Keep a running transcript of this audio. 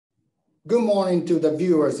Good morning to the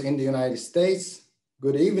viewers in the United States.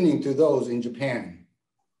 Good evening to those in Japan.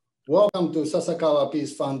 Welcome to Sasakawa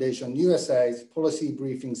Peace Foundation USA's Policy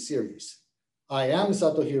Briefing Series. I am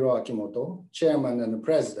Satohiro Akimoto, Chairman and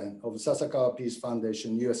President of Sasakawa Peace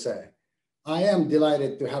Foundation USA. I am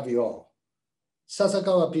delighted to have you all.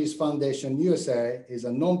 Sasakawa Peace Foundation USA is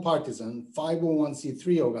a nonpartisan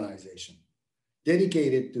 501c3 organization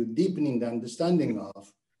dedicated to deepening the understanding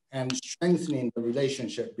of and strengthening the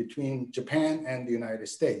relationship between Japan and the United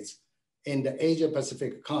States in the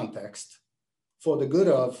Asia-Pacific context for the good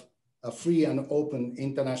of a free and open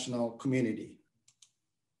international community.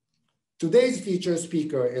 Today's featured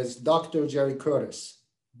speaker is Dr. Gerald Curtis,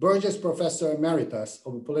 Burgess Professor Emeritus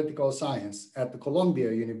of Political Science at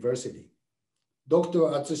Columbia University. Dr.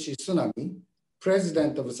 Atsushi Sunami,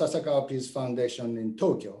 President of Sasakawa Peace Foundation in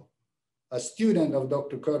Tokyo, a student of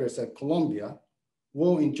Dr. Curtis at Columbia,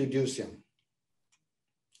 will introduce him.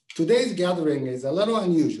 Today's gathering is a little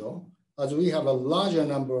unusual as we have a larger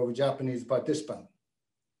number of Japanese participants.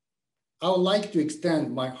 I would like to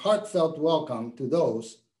extend my heartfelt welcome to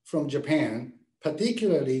those from Japan,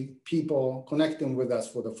 particularly people connecting with us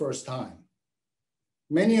for the first time.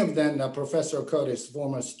 Many of them are Professor Curtis'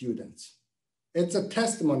 former students. It's a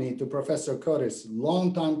testimony to Professor Curtis'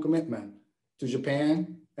 longtime commitment to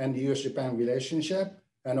Japan and the U.S.-Japan relationship,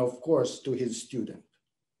 and of course to his student.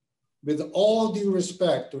 With all due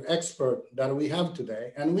respect to experts that we have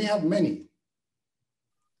today, and we have many,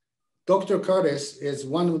 Dr. Curtis is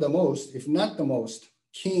one of the most, if not the most,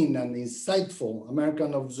 keen and insightful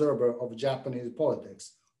American observer of Japanese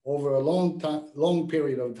politics over a long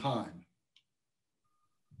period of time.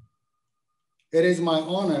 It is my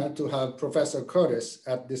honor to have Professor Curtis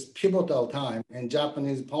at this pivotal time in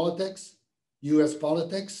Japanese politics, US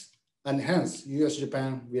politics, and hence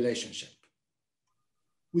US-Japan relationship.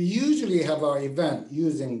 We usually have our event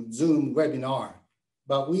using Zoom webinar,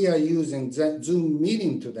 but we are using Zoom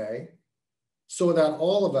meeting today so that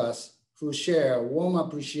all of us who share warm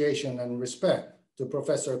appreciation and respect to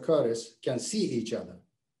Professor Curtis can see each other,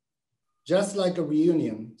 just like a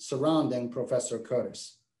reunion surrounding Professor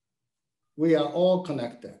Curtis. We are all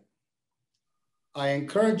connected. I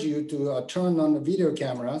encourage you to turn on the video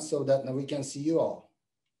camera so that we can see you all.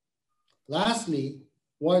 Lastly,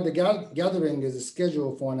 while the gathering is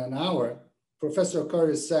scheduled for an hour, Professor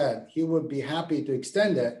Curtis said he would be happy to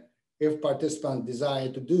extend it if participants desire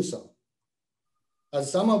to do so. As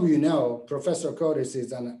some of you know, Professor Curtis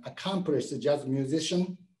is an accomplished jazz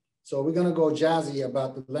musician, so we're gonna go jazzy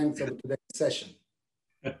about the length of today's session.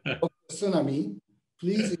 Dr. Sunami,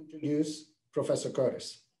 please introduce Professor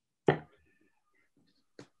Curtis.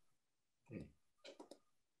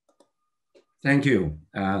 Thank you,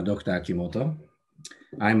 Dr. Akimoto.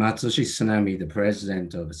 I'm Atsushi Sunami, the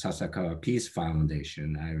president of Sasakawa Peace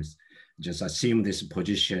Foundation. I just assumed this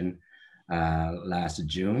position last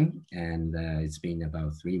June, and it's been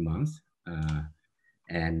about 3 months.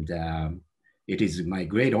 It is my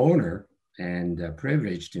great honor and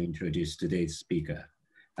privilege to introduce today's speaker.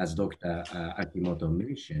 As Dr. Akimoto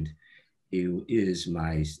mentioned, he is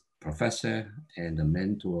my professor and a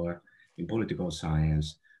mentor in political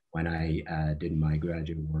science when I did my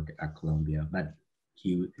graduate work at Columbia, but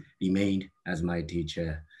he remained as my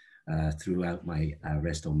teacher throughout my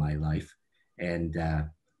rest of my life. And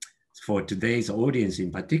for today's audience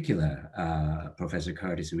in particular, Professor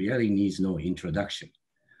Curtis really needs no introduction.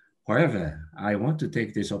 However, I want to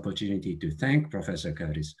take this opportunity to thank Professor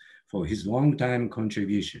Curtis for his longtime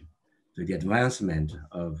contribution to the advancement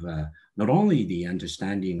of not only the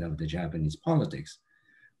understanding of the Japanese politics,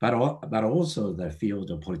 but also the field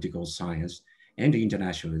of political science and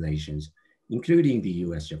international relations, including the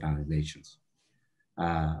U.S.-Japan relations.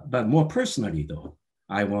 But more personally though,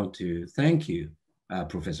 I want to thank you,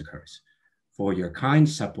 Professor Curtis, for your kind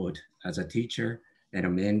support as a teacher and a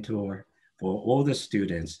mentor for all the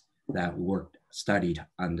students that studied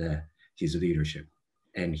under his leadership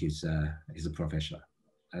and his professor,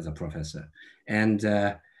 as a professor. And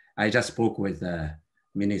I just spoke with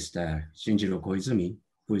Minister Shinjiro Koizumi,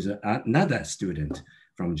 who is another student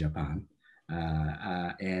from Japan.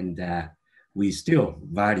 We still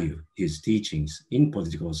value his teachings in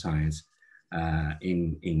political science,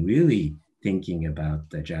 in really thinking about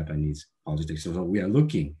the Japanese politics. So we are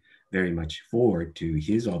looking very much forward to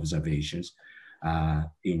his observations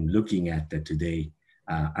in looking at today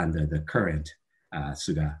under the current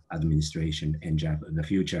Suga administration and the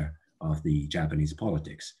future of the Japanese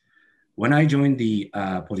politics. When I joined the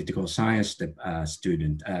political science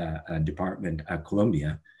student department at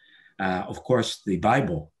Columbia, of course, the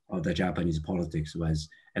Bible of the Japanese politics was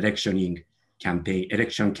election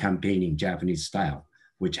campaigning Japanese style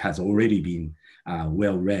which has already been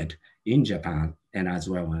well read in Japan, and as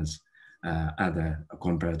well as other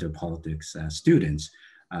comparative politics students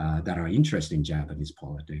that are interested in Japanese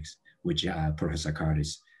politics, which Professor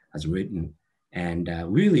Curtis has written, and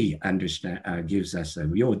really gives us a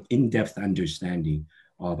real in-depth understanding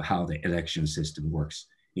of how the election system works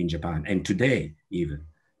in Japan. And today, even,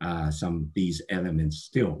 some of these elements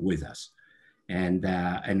still with us. And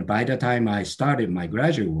by the time I started my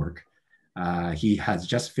graduate work, he has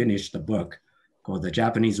just finished a book called The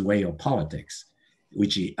Japanese Way of Politics,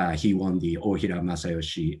 which he won the Ohira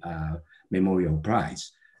Masayoshi Memorial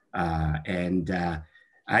Prize. I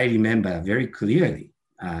remember very clearly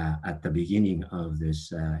at the beginning of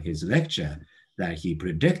this his lecture that he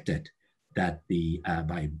predicted that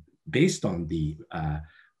based on the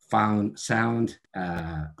sound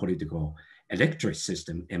political electorate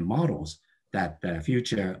system and models, that the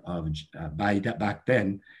future of back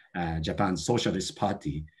then Japan's Socialist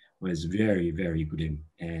Party was very, very grim,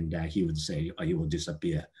 and he would say he will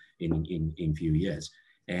disappear in few years.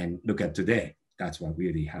 And look at today, that's what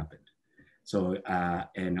really happened. So,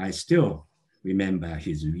 and I still remember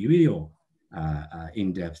his real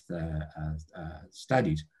in-depth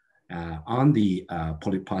studies on the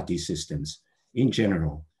party systems in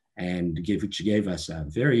general, and which gave us a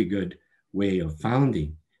very good way of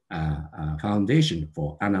foundation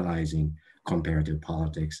for analyzing comparative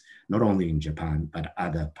politics, not only in Japan, but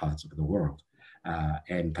other parts of the world,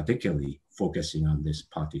 and particularly focusing on these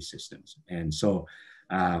party systems. And so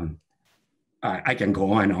I can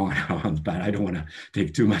go on and on, but I don't want to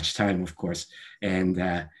take too much time, of course. And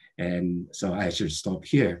so I should stop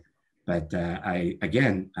here. But I,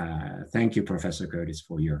 again, thank you, Professor Curtis,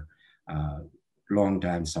 for your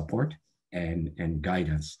long-time support and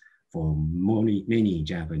guidance for many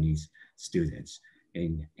Japanese students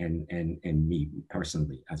and me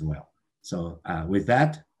personally as well. So with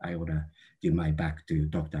that, I want to give my back to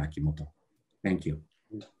Dr. Akimoto. Thank you.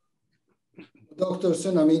 Dr.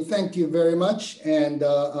 Sunami, thank you very much. And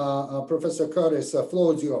Professor Curtis, the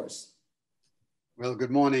floor is yours. Well,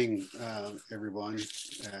 good morning, everyone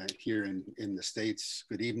here in the States.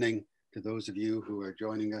 Good evening to those of you who are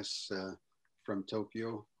joining us from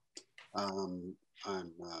Tokyo. I'm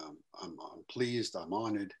pleased, I'm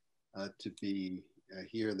honored to be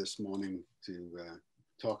here this morning to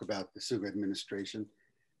talk about the Suga administration.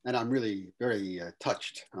 And I'm really very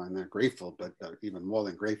touched. I'm not grateful, but even more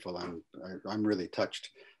than grateful, I'm really touched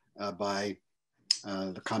by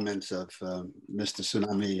the comments of Mr.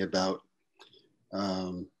 Sunami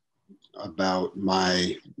about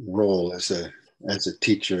my role as a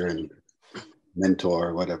teacher and mentor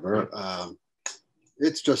or whatever.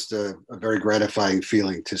 It's just a very gratifying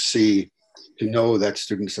feeling to know that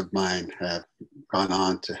students of mine have gone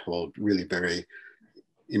on to hold really very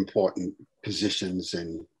important positions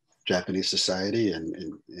in Japanese society and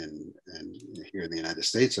here in the United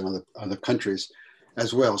States and other countries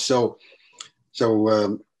as well. So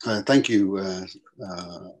thank you,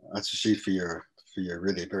 Atsushi, for your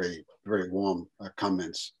really very, very warm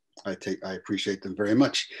comments. I appreciate them very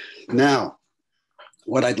much. Now,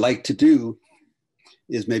 what I'd like to do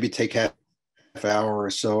is maybe take half hour or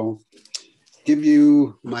so, give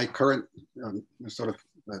you my current sort of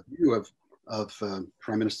view of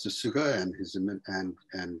Prime Minister Suga and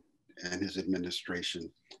his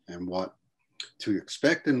administration, and what to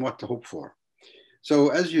expect and what to hope for. So,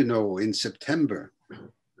 as you know, in September,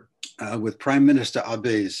 with Prime Minister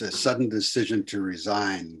Abe's sudden decision to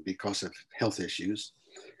resign because of health issues,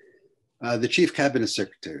 the Chief Cabinet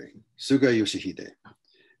Secretary, Suga Yoshihide,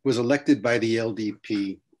 was elected by the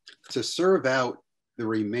LDP to serve out the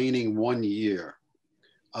remaining 1 year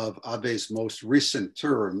of Abe's most recent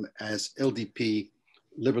term as LDP,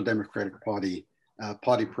 Liberal Democratic Party,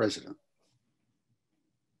 party president.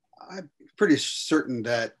 I'm pretty certain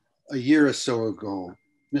that a year or so ago,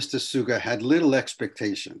 Mr. Suga had little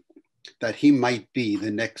expectation that he might be the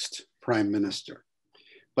next prime minister,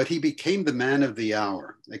 but he became the man of the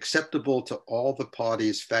hour, acceptable to all the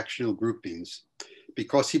party's factional groupings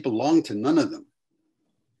because he belonged to none of them.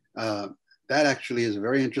 That actually is a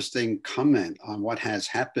very interesting comment on what has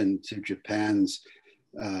happened to Japan's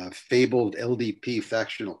fabled LDP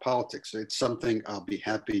factional politics. It's something I'll be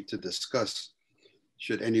happy to discuss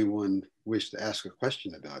should anyone wish to ask a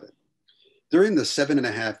question about it. During the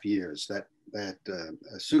 7.5 years that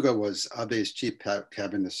Suga was Abe's chief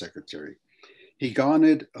cabinet secretary, he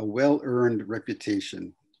garnered a well-earned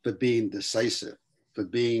reputation for being decisive, for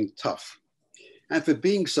being tough, and for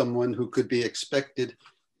being someone who could be expected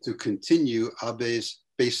to continue Abe's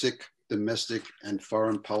basic domestic and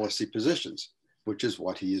foreign policy positions, which is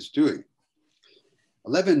what he is doing.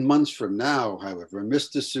 11 months from now, however,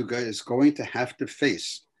 Mr. Suga is going to have to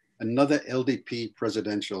face another LDP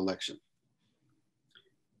presidential election.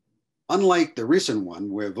 Unlike the recent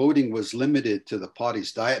one, where voting was limited to the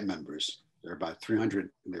party's Diet members, there are about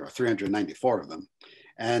 394 of them,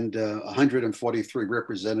 and 143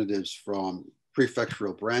 representatives from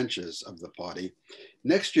prefectural branches of the party,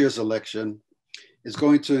 next year's election is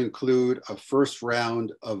going to include a first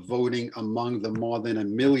round of voting among the more than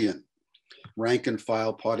 1 million rank and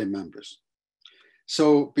file party members.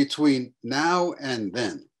 So between now and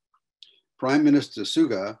then, Prime Minister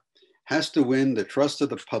Suga has to win the trust of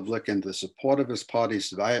the public and the support of his party's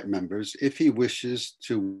Diet members if he wishes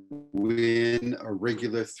to win a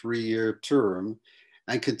regular 3-year term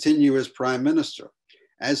and continue as Prime Minister,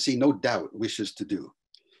 as he no doubt wishes to do.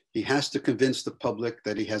 He has to convince the public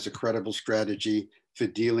that he has a credible strategy for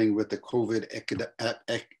dealing with the COVID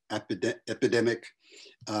epidemic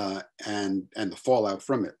and the fallout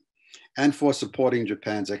from it, and for supporting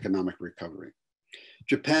Japan's economic recovery.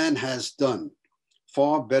 Japan has done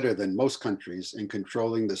far better than most countries in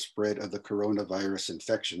controlling the spread of the coronavirus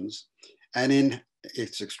infections and in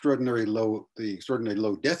its extraordinarily low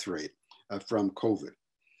death rate from COVID.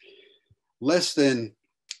 Less than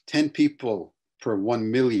 10 people per 1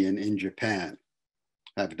 million in Japan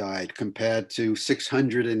have died, compared to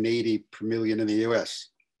 680 per million in the US.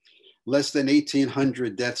 Less than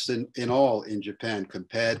 1,800 deaths in all in Japan,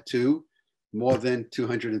 compared to more than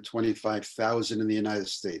 225,000 in the United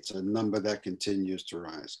States, a number that continues to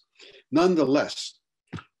rise. Nonetheless,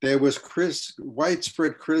 there was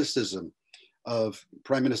widespread criticism of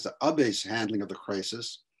Prime Minister Abe's handling of the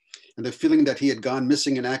crisis and the feeling that he had gone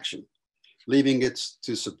missing in action, leaving it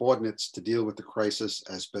to subordinates to deal with the crisis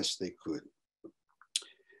as best they could.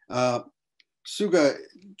 Suga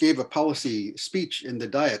gave a policy speech in the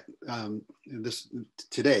Diet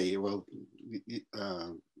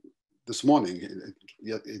this morning,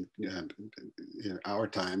 in our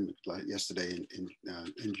time, like yesterday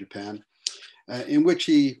in Japan, in which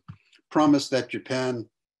he promised that Japan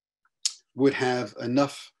would have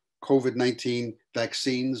enough COVID-19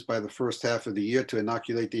 vaccines by the first half of the year to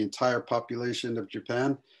inoculate the entire population of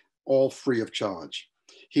Japan, all free of charge.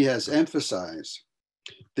 He has emphasized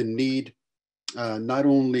the need not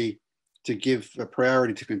only to give a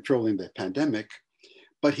priority to controlling the pandemic,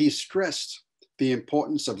 but he stressed the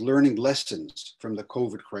importance of learning lessons from the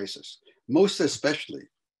COVID crisis, most especially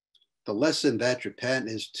the lesson that Japan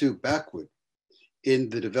is too backward in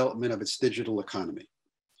the development of its digital economy,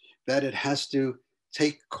 that it has to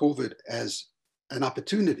take COVID as an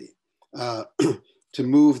opportunity to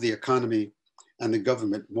move the economy and the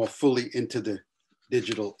government more fully into the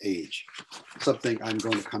digital age, something I'm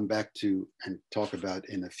going to come back to and talk about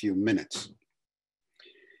in a few minutes.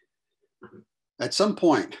 At some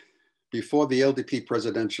point before the LDP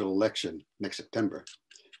presidential election next September,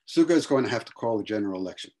 Suga is going to have to call a general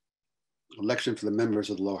election for the members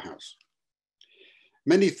of the lower house.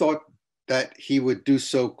 Many thought that he would do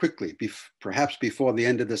so quickly, perhaps before the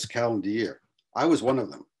end of this calendar year. I was one of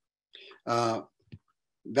them.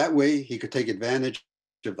 That way he could take advantage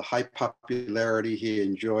of the high popularity he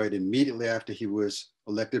enjoyed immediately after he was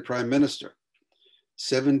elected prime minister.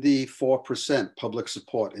 74% public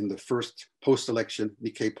support in the first post-election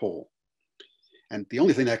Nikkei poll. And the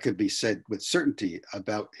only thing that could be said with certainty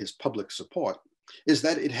about his public support is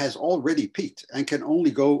that it has already peaked and can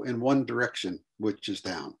only go in one direction, which is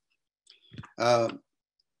down. An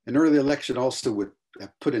early election also would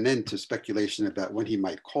put an end to speculation about when he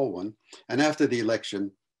might call one. And after the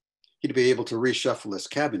election, he'd be able to reshuffle his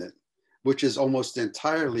cabinet, which is almost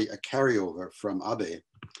entirely a carryover from Abe,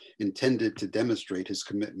 intended to demonstrate his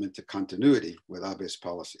commitment to continuity with Abe's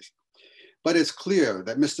policies. But it's clear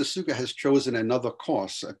that Mr. Suga has chosen another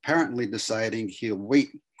course, apparently deciding he'll wait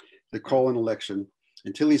to call an election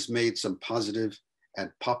until he's made some positive and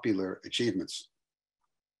popular achievements.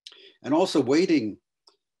 And also waiting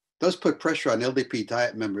does put pressure on LDP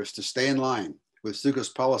Diet members to stay in line with Suga's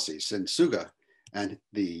policies, since Suga and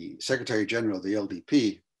the Secretary General of the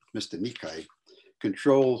LDP, Mr. Nikai,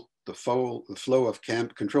 control the flow of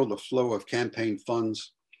campaign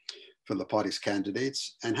funds for the party's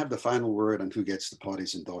candidates and have the final word on who gets the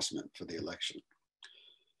party's endorsement for the election.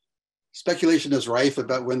 Speculation is rife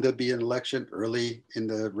about when there'll be an election, early in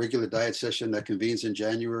the regular Diet session that convenes in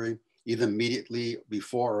January, either immediately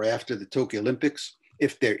before or after the Tokyo Olympics,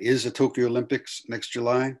 if there is a Tokyo Olympics next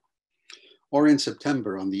July, or in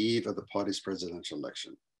September on the eve of the party's presidential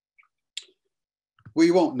election.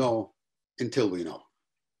 We won't know until we know.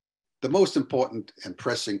 The most important and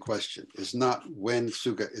pressing question is not when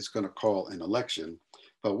Suga is going to call an election,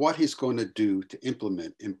 but what he's going to do to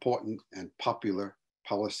implement important and popular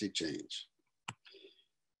policy change.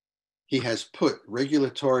 He has put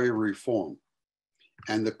regulatory reform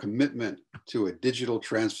and the commitment to a digital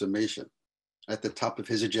transformation at the top of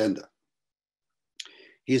his agenda.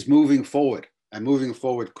 He is moving forward and moving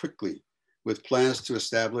forward quickly with plans to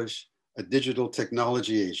establish a digital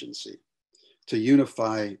technology agency to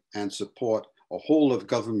unify and support a whole of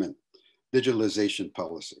government digitalization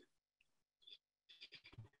policy.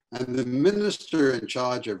 And the minister in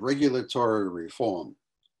charge of regulatory reform,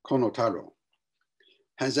 Konotaro,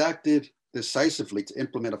 has acted decisively to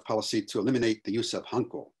implement a policy to eliminate the use of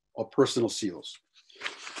hanko, or personal seals.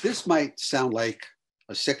 This might sound like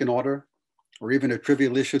a second order or even a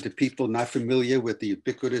trivial issue to people not familiar with the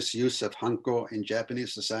ubiquitous use of hanko in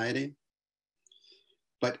Japanese society.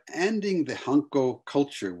 But ending the hanko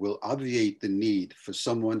culture will obviate the need for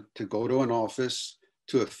someone to go to an office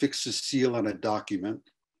to affix a seal on a document.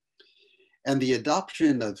 And the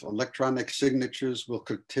adoption of electronic signatures will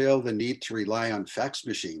curtail the need to rely on fax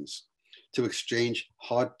machines to exchange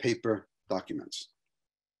hard paper documents.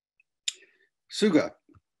 Suga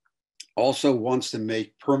also wants to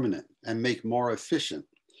make permanent and make more efficient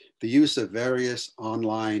the use of various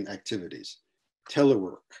online activities,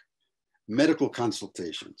 telework, medical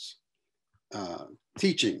consultations,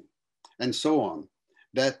 teaching, and so on,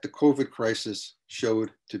 that the COVID crisis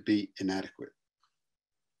showed to be inadequate.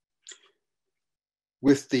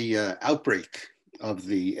 With the outbreak of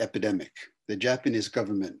the epidemic, the Japanese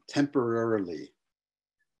government temporarily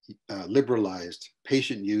liberalized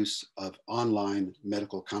patient use of online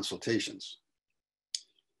medical consultations.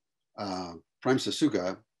 Prime Minister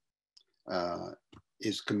Suga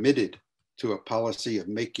is committed to a policy of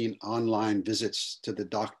making online visits to the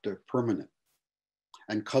doctor permanent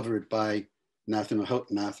and covered by national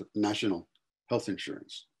health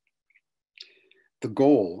insurance. The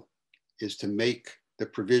goal is to make the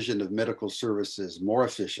provision of medical services more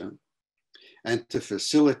efficient and to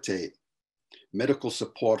facilitate medical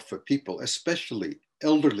support for people, especially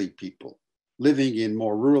elderly people living in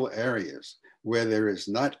more rural areas where there is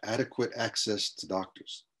not adequate access to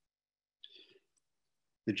doctors.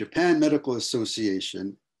 The Japan Medical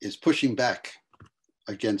Association is pushing back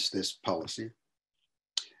against this policy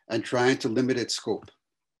and trying to limit its scope.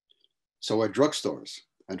 So are drugstores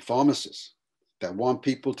and pharmacists that want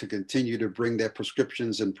people to continue to bring their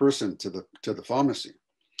prescriptions in person to the pharmacy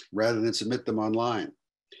rather than submit them online.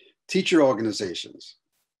 Teacher organizations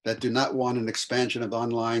that do not want an expansion of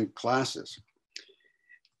online classes,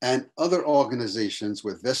 and other organizations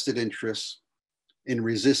with vested interests in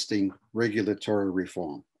resisting regulatory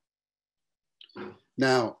reform.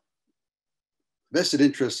 Now, vested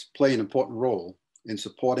interests play an important role in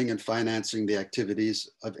supporting and financing the activities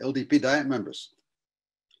of LDP Diet members.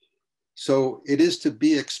 So it is to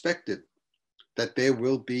be expected that there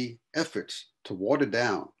will be efforts to water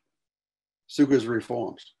down Suga's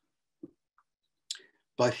reforms.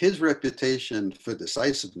 But his reputation for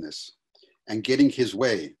decisiveness and getting his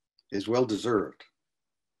way is well deserved.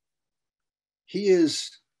 He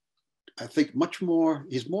is, I think,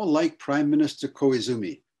 he's more like Prime Minister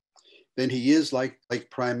Koizumi than he is like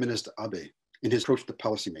Prime Minister Abe in his approach to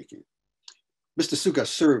policymaking. Mr. Suga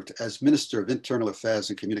served as Minister of Internal Affairs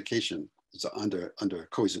and Communication under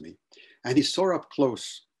Koizumi, and he saw up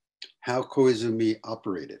close how Koizumi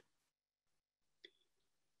operated.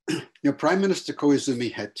 Prime Minister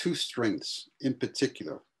Koizumi had two strengths in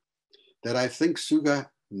particular that I think Suga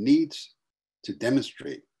needs to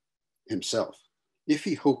demonstrate himself if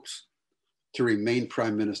he hopes to remain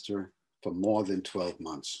Prime Minister for more than 12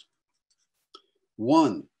 months.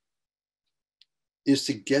 One is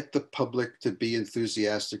to get the public to be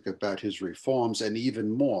enthusiastic about his reforms and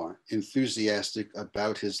even more enthusiastic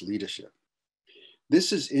about his leadership.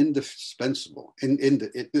 This is indispensable.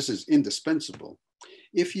 This is indispensable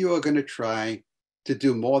if you are going to try to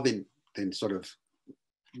do more than sort of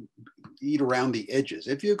eat around the edges.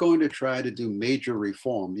 If you're going to try to do major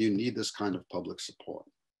reform, you need this kind of public support.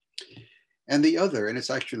 And the other, and it's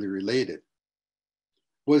actually related,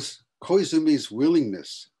 was Koizumi's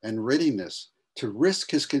willingness and readiness to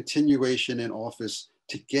risk his continuation in office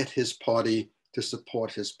to get his party to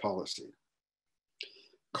support his policy.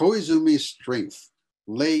 Koizumi's strength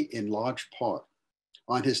lay in large part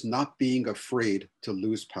on his not being afraid to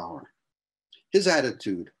lose power. His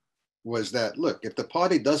attitude was that, look, if the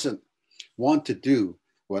party doesn't want to do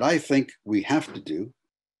what I think we have to do,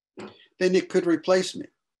 then it could replace me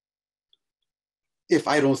if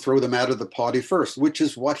I don't throw them out of the party first, which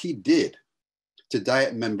is what he did to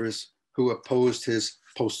Diet members who opposed his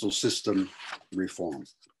postal system reform.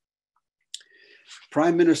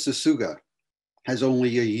 Prime Minister Suga has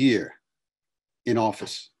only a year in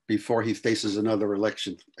office before he faces another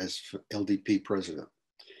election as LDP president.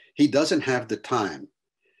 He doesn't have the time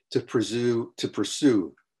to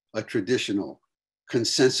pursue a traditional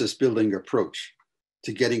consensus building approach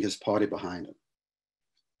to getting his party behind him.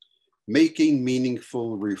 Making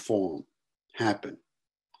meaningful reform happen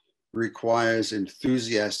requires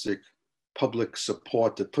enthusiastic public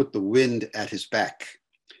support to put the wind at his back,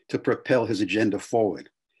 to propel his agenda forward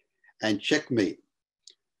and checkmate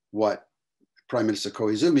what Prime Minister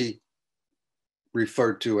Koizumi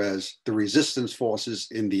referred to as the resistance forces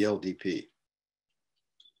in the LDP.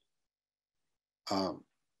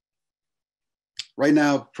 Right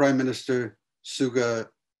now, Prime Minister Suga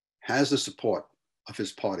has the support of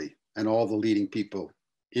his party and all the leading people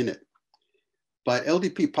in it. But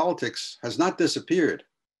LDP politics has not disappeared.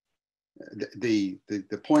 The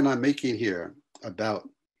point I'm making here about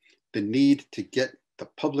the need to get the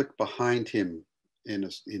public behind him in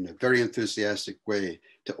a very enthusiastic way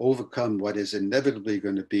to overcome what is inevitably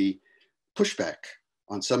going to be pushback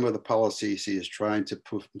on some of the policies he is trying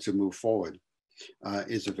to move forward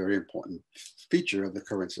is a very important feature of the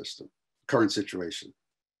current situation.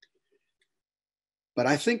 But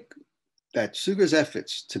I think that Suga's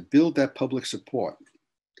efforts to build that public support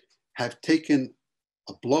have taken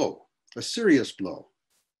a blow, a serious blow,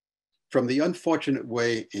 from the unfortunate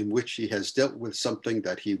way in which he has dealt with something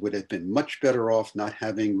that he would have been much better off not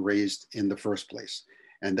having raised in the first place.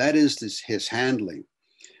 And that is his handling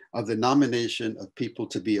of the nomination of people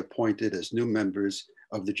to be appointed as new members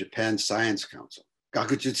of the Japan Science Council,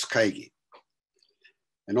 Gakujutsu Kaigi,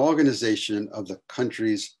 an organization of the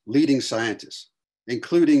country's leading scientists,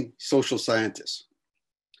 including social scientists.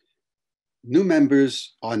 New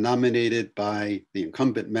members are nominated by the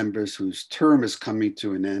incumbent members whose term is coming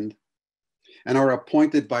to an end and are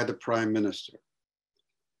appointed by the Prime Minister.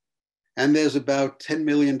 And there's about $10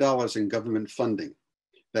 million in government funding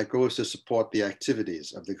that goes to support the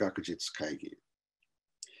activities of the Gakujutsu Kaigi.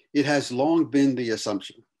 It has long been the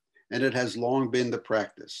assumption, and it has long been the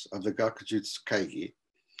practice of the Gakujutsu Kaigi,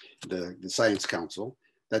 the Science Council,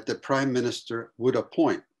 that the Prime Minister would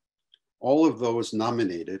appoint all of those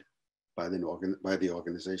nominated by the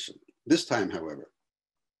organization. This time, however,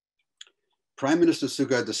 Prime Minister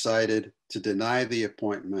Suga decided to deny the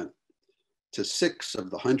appointment to 6 of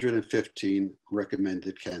the 115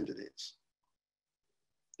 recommended candidates.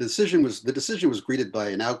 The decision was greeted by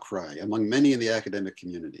an outcry among many in the academic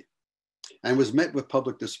community and was met with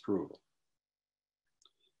public disapproval.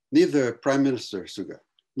 Neither Prime Minister Suga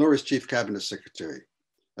nor his Chief Cabinet Secretary,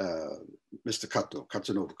 Mr.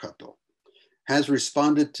 Katsunobu Kato, has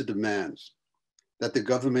responded to demands that the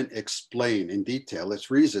government explain in detail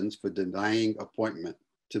its reasons for denying appointment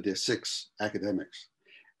to the 6 academics.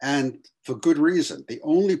 And for good reason. The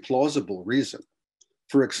only plausible reason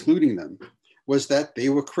for excluding them was that they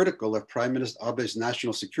were critical of Prime Minister Abe's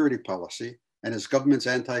national security policy and his government's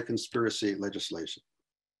anti-conspiracy legislation.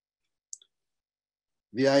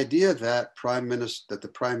 The idea that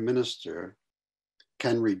the Prime Minister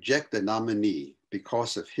can reject a nominee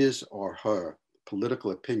because of his or her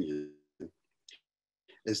political opinion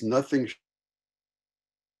is nothing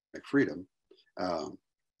like freedom,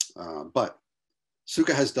 but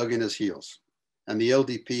Suga has dug in his heels, and the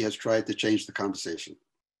LDP has tried to change the conversation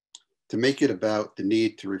to make it about the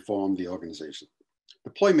need to reform the organization.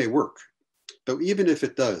 The ploy may work, though even if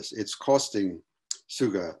it does, it's costing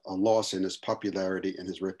Suga a loss in his popularity and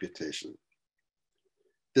his reputation.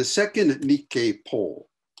 The second Nikkei poll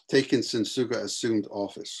taken since Suga assumed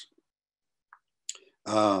office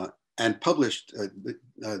and published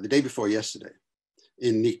the day before yesterday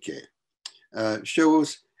in Nikkei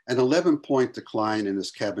shows an 11-point decline in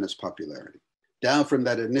his cabinet's popularity, down from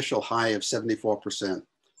that initial high of 74%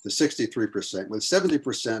 to 63%, with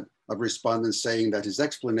 70% of respondents saying that his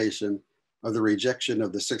explanation of the rejection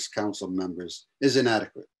of the 6 council members is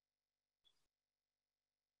inadequate.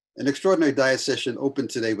 An extraordinary diet session opened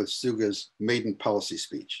today with Suga's maiden policy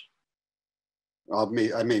speech. I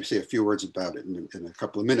may say a few words about it in a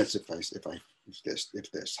couple of minutes if there's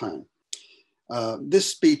time. This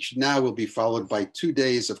speech now will be followed by 2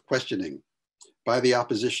 days of questioning by the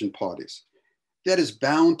opposition parties that is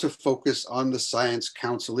bound to focus on the Science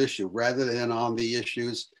Council issue rather than on the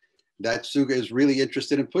issues that Suga is really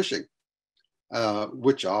interested in pushing,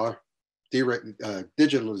 which are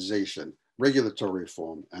digitalization, regulatory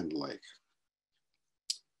reform, and the like.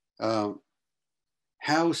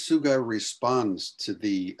 How Suga responds to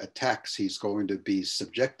the attacks he's going to be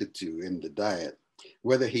subjected to in the Diet,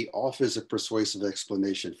 whether he offers a persuasive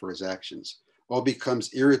explanation for his actions or becomes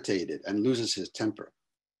irritated and loses his temper,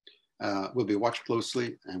 will be watched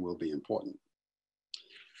closely and will be important.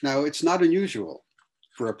 Now, it's not unusual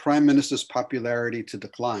for a prime minister's popularity to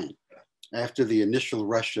decline after the initial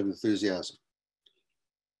rush of enthusiasm.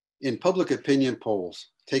 In public opinion polls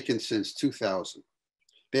taken since 2000,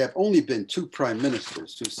 there have only been 2 prime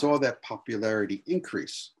ministers who saw that popularity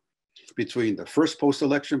increase between the first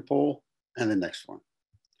post-election poll and the next one.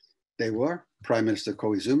 They were Prime Minister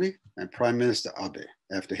Koizumi and Prime Minister Abe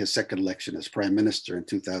after his second election as prime minister in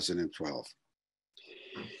 2012.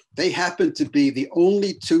 They happen to be the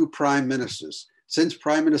only 2 prime ministers since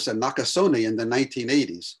Prime Minister Nakasone in the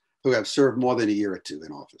 1980s who have served more than a year or 2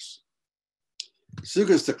 in office.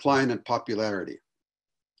 Suga's decline in popularity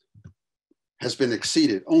has been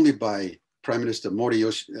exceeded only by Prime Minister Mori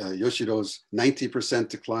Yoshido's 90%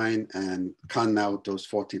 decline and Kan Naoto's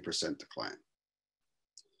 40% decline.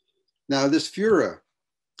 Now, this furor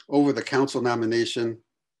over the council nomination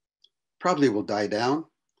probably will die down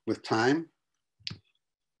with time,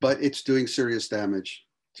 but it's doing serious damage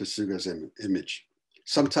to Suga's image.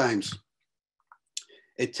 Sometimes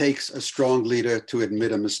it takes a strong leader to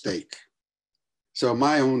admit a mistake. So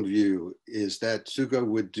my own view is that Suga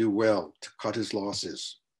would do well to cut his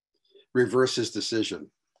losses, reverse his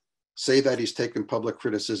decision, say that he's taken public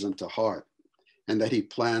criticism to heart, and that he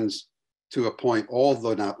plans to appoint all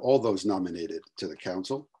those nominated to the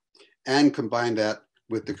council, and combine that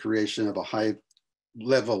with the creation of a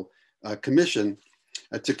high-level commission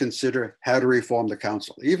to consider how to reform the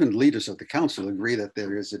council. Even leaders of the council agree that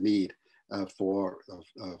there is a need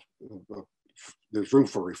there's room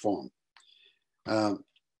for reform.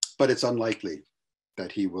 But it's unlikely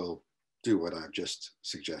that he will do what I've just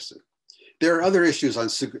suggested. There are other issues on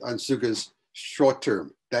Suga's short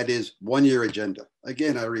term, that is 1-year agenda.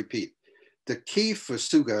 Again, I repeat, the key for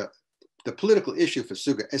Suga, the political issue for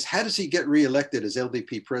Suga is how does he get reelected as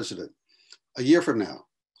LDP president a year from now,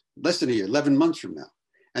 less than a year, 11 months from now.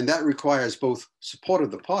 And that requires both support of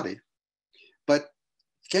the party, but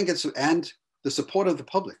can't get and the support of the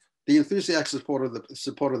public, the enthusiastic support of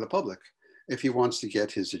the public, if he wants to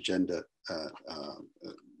get his agenda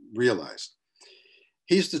realized.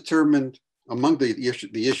 He's determined among the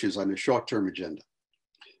issues on his short-term agenda,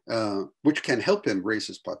 which can help him raise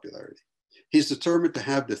his popularity. He's determined to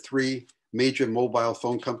have the 3 major mobile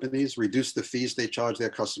phone companies reduce the fees they charge their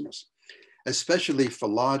customers, especially for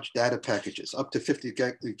large data packages, up to 50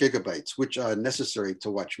 gigabytes, which are necessary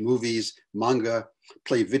to watch movies, manga,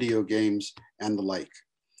 play video games, and the like.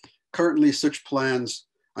 Currently, such plans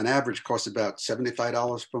on average cost about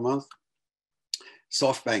 $75 per month.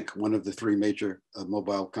 SoftBank, one of the 3 major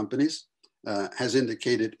mobile companies, has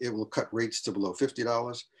indicated it will cut rates to below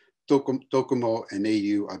 $50. Docomo and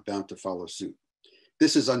AU are bound to follow suit.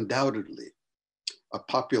 This is undoubtedly a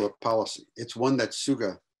popular policy. It's one that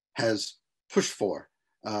Suga has pushed for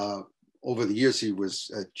over the years. He was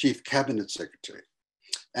chief cabinet secretary,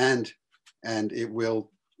 and it will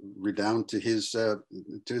redound to his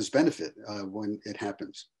benefit when it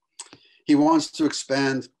happens. He wants to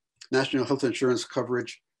expand national health insurance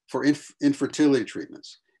coverage for infertility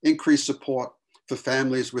treatments, increase support for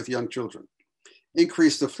families with young children,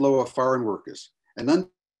 increase the flow of foreign workers, and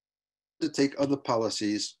undertake other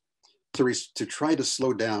policies to try to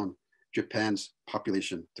slow down Japan's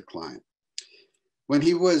population decline. When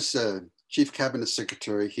he was chief cabinet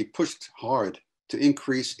secretary, he pushed hard to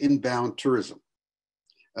increase inbound tourism.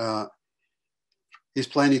 He's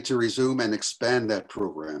planning to resume and expand that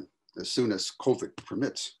program as soon as COVID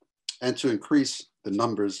permits, and to increase the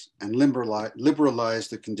numbers and liberalize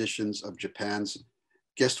the conditions of Japan's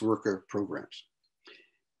guest worker programs.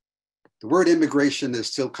 The word immigration is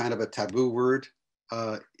still kind of a taboo word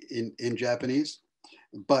in Japanese,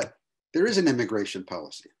 but there is an immigration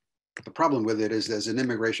policy. The problem with it is there's an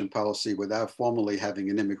immigration policy without formally having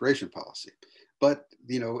an immigration policy. But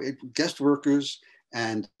guest workers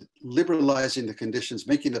and liberalizing the conditions,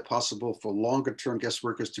 making it possible for longer term guest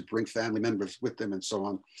workers to bring family members with them and so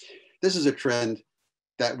on. This is a trend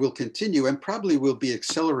that will continue and probably will be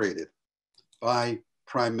accelerated by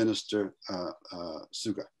Prime Minister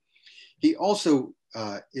Suga. He also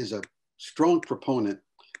is a strong proponent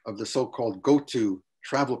of the so-called Go-To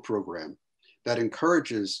travel program that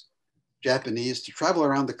encourages Japanese to travel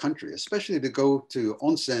around the country, especially to go to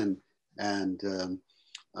onsen and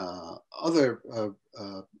other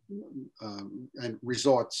and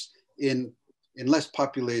resorts in less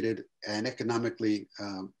populated and economically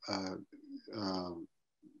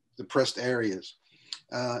depressed areas.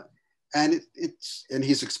 And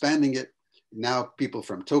he's expanding it. Now people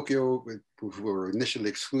from Tokyo who were initially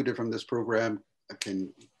excluded from this program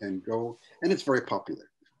can go, and it's very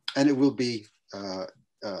popular. And it will be,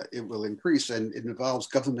 it will increase, and it involves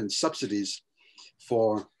government subsidies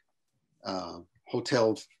for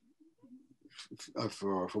hotel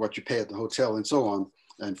for what you pay at the hotel and so on,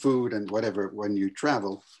 and food and whatever when you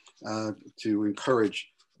travel, to encourage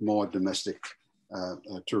more domestic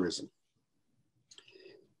tourism.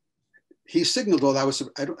 He signaled, although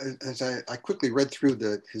I quickly read through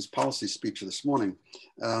his policy speech this morning,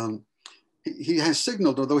 he has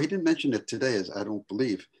signaled, although he didn't mention it today, as I don't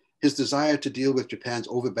believe, his desire to deal with Japan's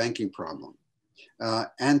overbanking problem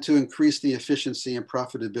and to increase the efficiency and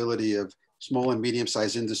profitability of small and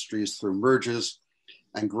medium-sized industries through mergers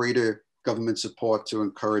and greater government support to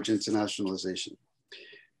encourage internationalization.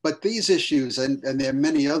 But these issues, and there are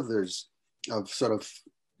many others of sort of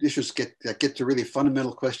issues that get to really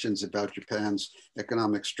fundamental questions about Japan's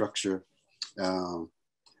economic structure,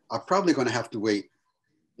 are probably going to have to wait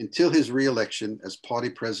until his re-election as party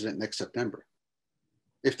president next September.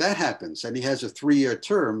 If that happens and he has a 3-year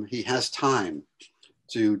term, he has time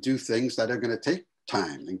to do things that are going to take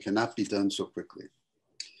time and cannot be done so quickly.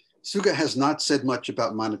 Suga has not said much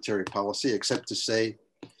about monetary policy, except to say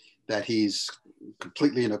that he's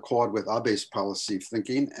completely in accord with Abe's policy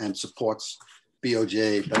thinking and supports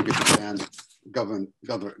BOJ, Bank of Japan,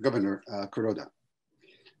 Governor Kuroda.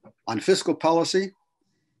 On fiscal policy,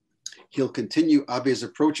 he'll continue Abe's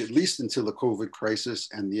approach at least until the COVID crisis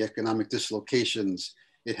and the economic dislocations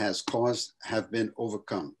it has caused have been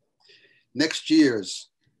overcome. Next year's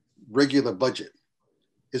regular budget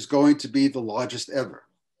is going to be the largest ever,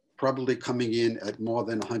 probably coming in at more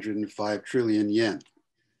than 105 trillion yen.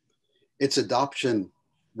 Its adoption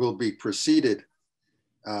will be preceded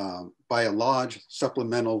by a large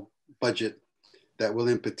supplemental budget that will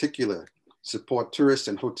in particular support tourist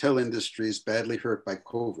and hotel industries badly hurt by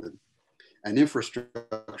COVID and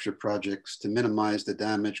infrastructure projects to minimize the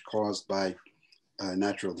damage caused by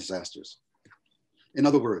natural disasters. In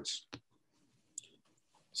other words,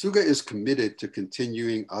 Suga is committed to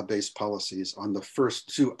continuing Abe's policies on the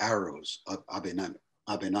first 2 arrows of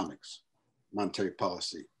Abenomics, monetary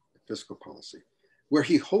policy, fiscal policy. Where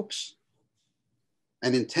he hopes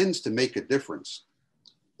and intends to make a difference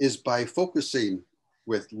is by focusing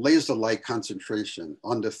with laser-like concentration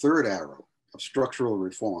on the 3rd arrow of structural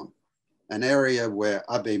reform, an area where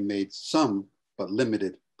Abe made some but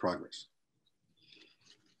limited progress.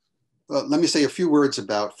 Well, let me say a few words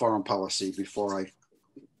about foreign policy before I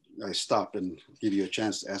stop and give you a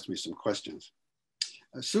chance to ask me some questions.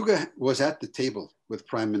 Suga was at the table with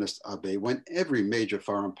Prime Minister Abe when every major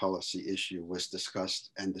foreign policy issue was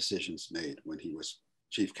discussed and decisions made when he was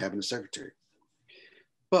Chief Cabinet Secretary.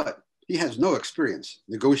 But he has no experience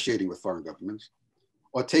negotiating with foreign governments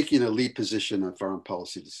or taking a lead position on foreign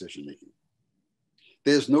policy decision-making.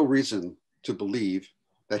 There's no reason to believe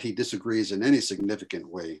that he disagrees in any significant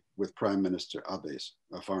way with Prime Minister Abe's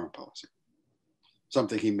foreign policy,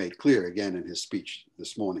 something he made clear again in his speech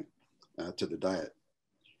this morning to the Diet.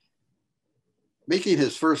 Making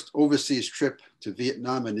his first overseas trip to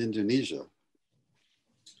Vietnam and Indonesia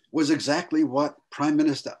was exactly what Prime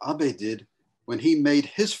Minister Abe did when he made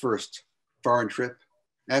his first foreign trip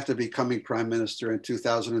after becoming Prime Minister in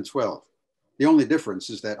 2012. The only difference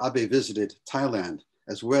is that Abe visited Thailand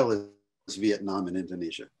as well as Vietnam and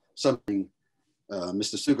Indonesia, something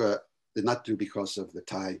Mr. Suga did not do because of the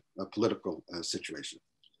Thai political situation.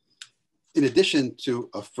 In addition to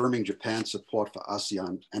affirming Japan's support for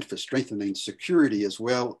ASEAN and for strengthening security as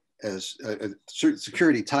well as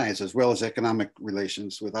security ties as well as economic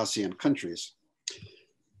relations with ASEAN countries,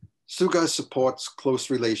 Suga supports close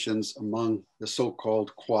relations among the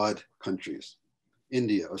so-called Quad countries,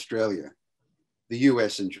 India, Australia, the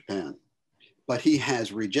US and Japan. But he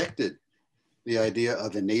has rejected the idea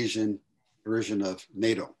of an Asian version of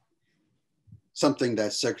NATO, something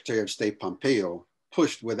that Secretary of State Pompeo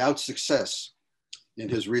pushed without success in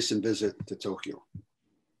his recent visit to Tokyo.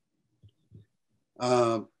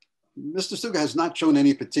 Mr. Suga has not shown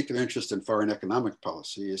any particular interest in foreign economic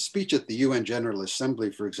policy. His speech at the UN General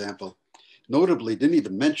Assembly, for example, notably didn't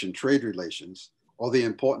even mention trade relations or the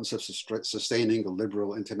importance of sustaining a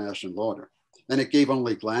liberal international order. And it gave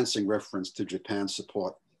only glancing reference to Japan's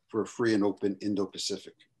support for a free and open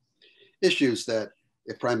Indo-Pacific. Issues that,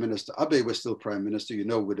 if Prime Minister Abe was still Prime Minister,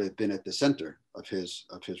 would have been at the center of his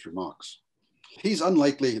remarks. He's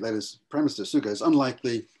unlikely, that is, Prime Minister Suga is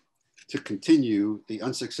unlikely to continue the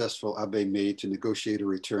unsuccessful Abe made to negotiate a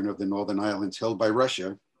return of the Northern Islands held by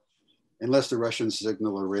Russia, unless the Russians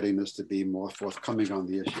signal a readiness to be more forthcoming on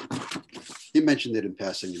the issue. He mentioned it in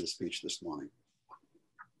passing in his speech this morning.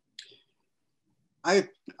 I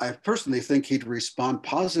personally think he'd respond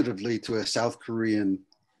positively to a South Korean,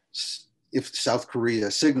 if South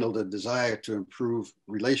Korea signaled a desire to improve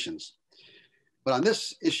relations. But on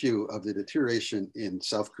this issue of the deterioration in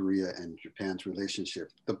South Korea and Japan's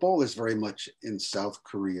relationship, the ball is very much in South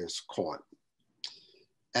Korea's court.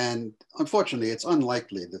 And unfortunately, it's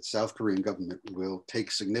unlikely that South Korean government will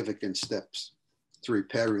take significant steps to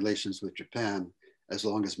repair relations with Japan as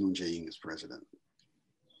long as Moon Jae-in is president.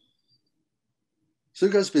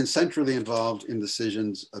 Suga has been centrally involved in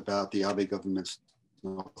decisions about the Abe government's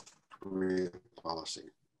North Korea policy.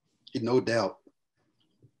 He no doubt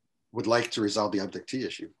would like to resolve the abductee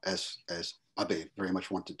issue, as Abe very much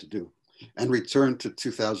wanted to do, and return to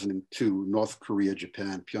 2002 North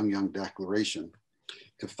Korea-Japan Pyongyang Declaration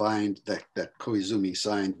to find that Koizumi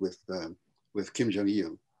signed with Kim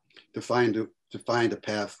Jong-il to find a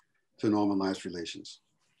path to normalized relations.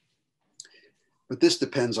 But this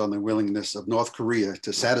depends on the willingness of North Korea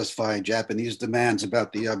to satisfy Japanese demands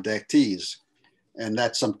about the abductees, and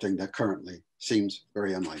that's something that currently seems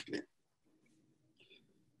very unlikely.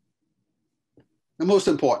 And most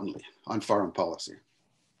importantly, on foreign policy,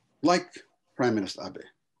 like Prime Minister Abe,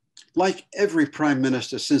 like every prime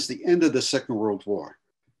minister since the end of the Second World War,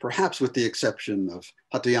 perhaps with the exception of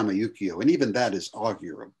Hatoyama Yukio, and even that is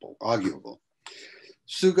arguable,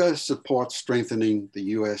 Suga supports strengthening the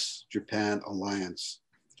U.S.-Japan alliance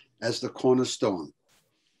as the cornerstone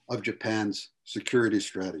of Japan's security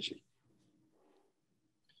strategy.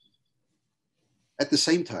 At the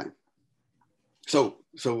same time, so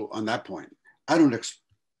on that point, I don't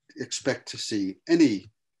expect to see any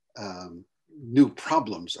new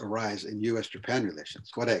problems arise in U.S.-Japan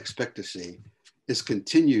relations. What I expect to see is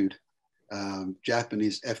continued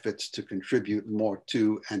Japanese efforts to contribute more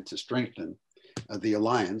to and to strengthen the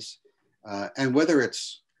alliance. And whether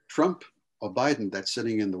it's Trump or Biden that's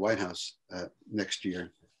sitting in the White House next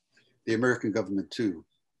year, the American government too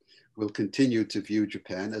will continue to view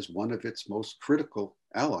Japan as one of its most critical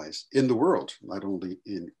allies in the world, not only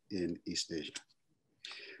in East Asia.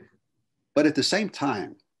 But at the same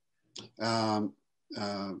time, and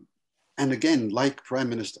again, like Prime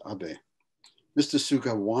Minister Abe, Mr.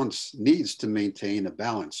 Suga needs to maintain a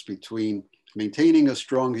balance between maintaining a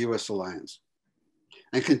strong US alliance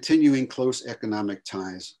and continuing close economic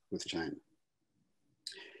ties with China.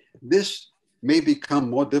 This may become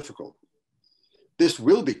more difficult. This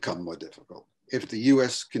will become more difficult if the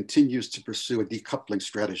US continues to pursue a decoupling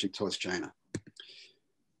strategy towards China.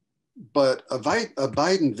 But a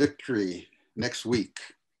Biden victory next week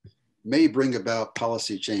may bring about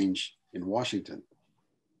policy change in Washington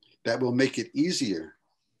that will make it easier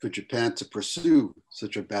for Japan to pursue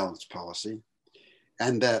such a balanced policy,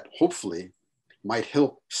 and that hopefully might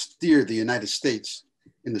help steer the United States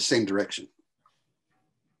in the same direction.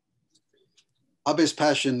 Abe's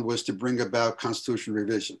passion was to bring about constitutional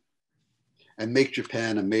revision and make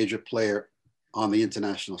Japan a major player on the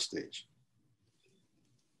international stage.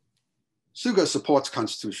 Suga supports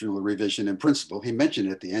constitutional revision in principle. He mentioned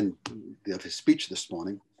it at the end of his speech this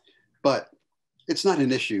morning, but it's not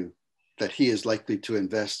an issue that he is likely to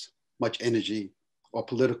invest much energy or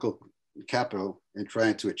political capital in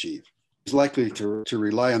trying to achieve. He's likely to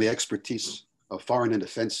rely on the expertise of foreign and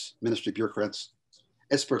defense ministry bureaucrats,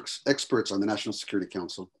 experts on the National Security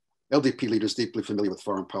Council, LDP leaders deeply familiar with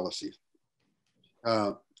foreign policy,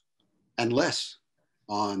 and less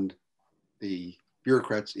on the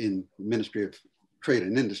bureaucrats in the Ministry of Trade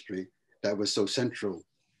and Industry that was so central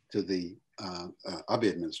to the Abe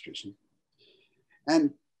administration,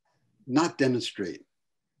 and not demonstrate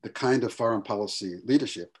the kind of foreign policy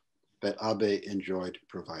leadership that Abe enjoyed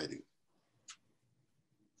providing.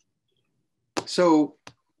 So,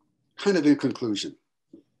 kind of in conclusion,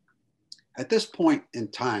 at this point in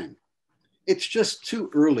time, it's just too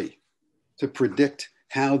early to predict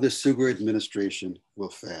how the Suga administration will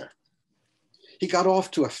fare. He got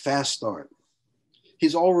off to a fast start.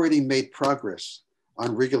 He's already made progress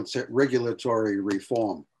on regulatory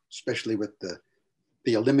reform, especially with the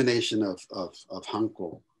elimination of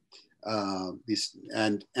hanko,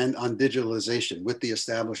 and on digitalization with the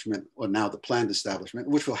establishment, or now the planned establishment,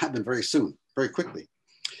 which will happen very soon, very quickly,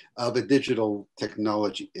 of a digital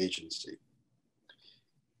technology agency.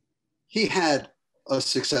 He had a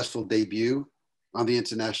successful debut on the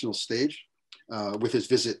international stage with his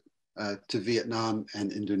visit to Vietnam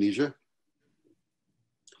and Indonesia.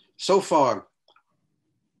 So far,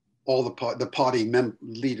 all the party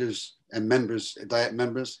leaders and members, Diet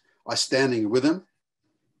members, are standing with him.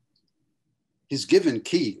 He's given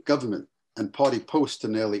key government and party posts to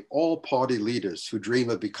nearly all party leaders who dream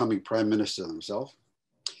of becoming prime minister themselves,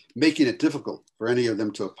 making it difficult for any of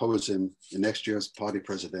them to oppose him in next year's party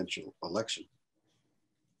presidential election.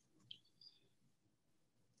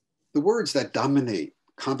 The words that dominate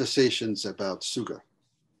conversations about Suga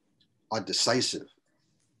are decisive,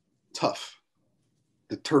 tough,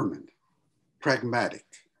 determined, pragmatic,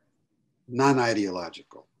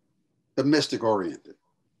 non-ideological, domestic-oriented,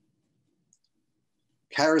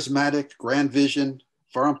 charismatic, grand vision,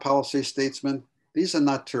 foreign policy statesman. These are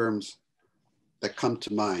not terms that come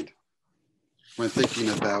to mind when thinking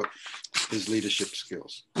about his leadership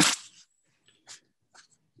skills.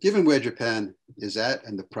 Given where Japan is at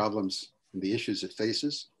and the problems and the issues it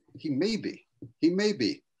faces, he may be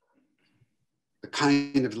the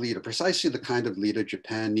kind of leader, precisely the kind of leader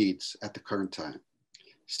Japan needs at the current time.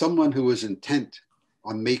 Someone who is intent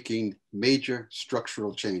on making major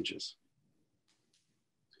structural changes,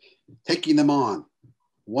 taking them on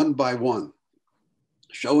one by one,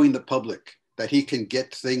 showing the public that he can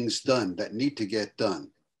get things done that need to get done,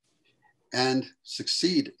 and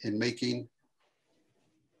succeed in making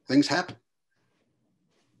things happen.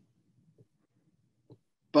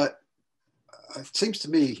 But it seems to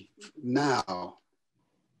me now,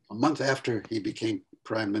 a month after he became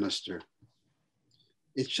prime minister,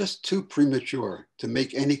 it's just too premature to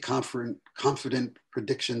make any confident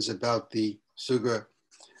predictions about the Suga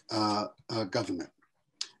government.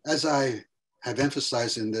 As I have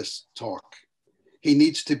emphasized in this talk, he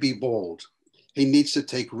needs to be bold. He needs to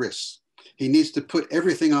take risks. He needs to put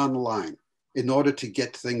everything on the line in order to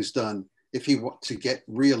get things done. If he wants to get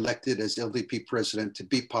reelected as LDP president, to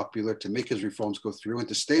be popular, to make his reforms go through, and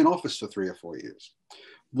to stay in office for 3 or 4 years.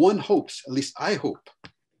 One hopes, at least I hope,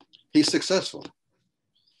 he's successful,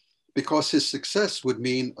 because his success would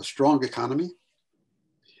mean a strong economy,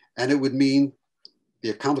 and it would mean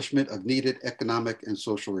the accomplishment of needed economic and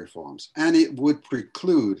social reforms. And it would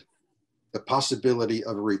preclude the possibility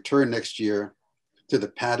of a return next year to the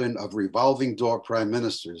pattern of revolving door prime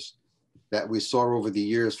ministers that we saw over the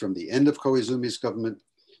years, from the end of Koizumi's government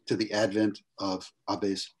to the advent of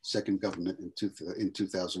Abe's second government in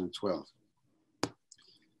 2012.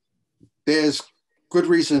 There's good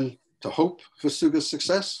reason to hope for Suga's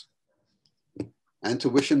success and to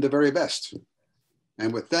wish him the very best.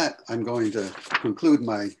 And with that, I'm going to conclude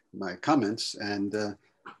my comments and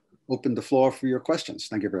open the floor for your questions.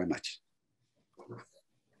 Thank you very much.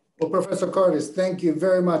 Well, Professor Curtis, thank you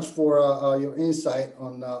very much for your insight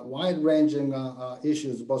on wide-ranging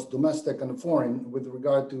issues, both domestic and foreign, with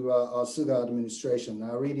regard to Suga administration.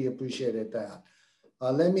 I really appreciated that.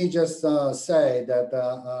 Let me just say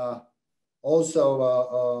that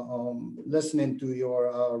also listening to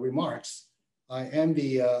your remarks, I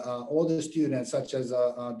envy all the students, such as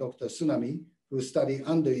Dr. Sunami, who study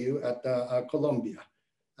under you at Columbia.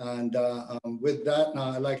 And with that,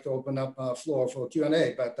 I'd like to open up floor for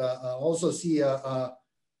Q&A, but I also see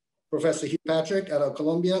Professor Hugh Patrick at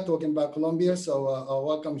Columbia talking about Columbia. So I'll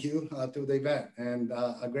welcome Hugh to the event, and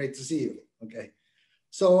great to see you. Okay,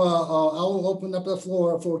 so I'll open up the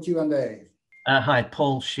floor for Q&A. Hi,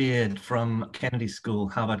 Paul Sheard from Kennedy School,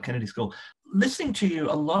 Harvard Kennedy School. Listening to you,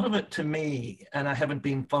 a lot of it to me, and I haven't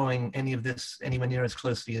been following any of this anywhere near as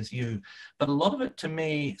closely as you, but a lot of it to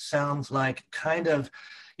me sounds like kind of,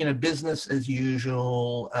 you know, business as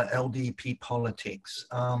usual, LDP politics.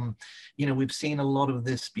 You know, we've seen a lot of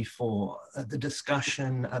this before. The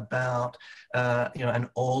discussion about, you know, an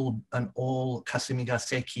all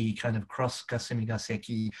Kasumi-gaseki, kind of cross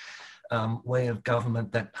Kasumi-gaseki way of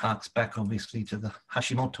government that harks back obviously to the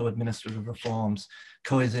Hashimoto administrative reforms,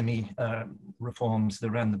 Koizumi reforms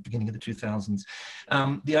around the beginning of the 2000s.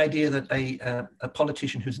 The idea that a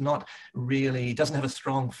politician who's not really, doesn't have a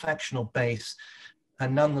strong factional base,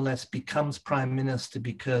 and nonetheless becomes prime minister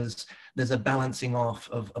because there's a balancing off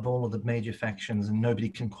of all of the major factions and nobody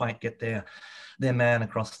can quite get their man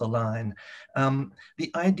across the line.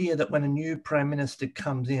 The idea that when a new prime minister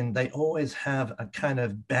comes in, they always have a kind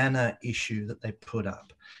of banner issue that they put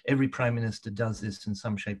up. Every prime minister does this in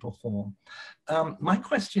some shape or form. My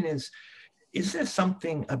question is there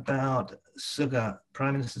something about Suga,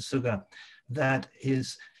 Prime Minister Suga, that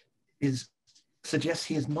suggests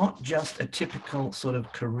he is not just a typical sort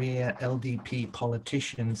of career LDP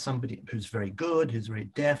politician, somebody who's very good, who's very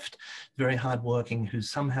deft, very hardworking, who's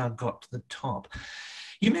somehow got to the top.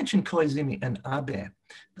 You mentioned Koizumi and Abe.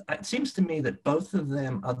 It seems to me that both of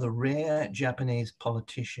them are the rare Japanese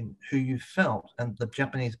politician who you felt, and the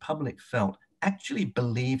Japanese public felt, actually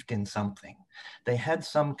believed in something. They had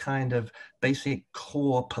some kind of basic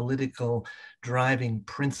core political driving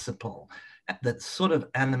principle that sort of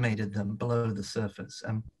animated them below the surface.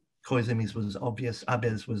 Koizumi's was obvious,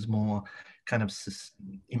 Abe's was more kind of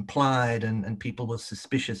implied, and people were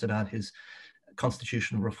suspicious about his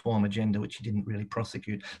constitutional reform agenda, which he didn't really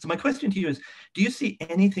prosecute. So my question to you is, do you see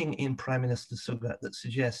anything in Prime Minister Suga that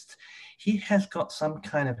suggests he has got some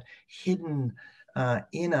kind of hidden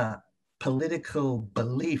inner political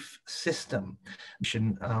belief system,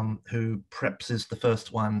 who perhaps is the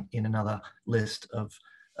first one in another list of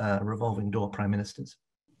revolving door prime ministers?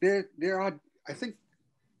 There are, I think,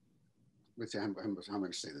 let's see, how am I going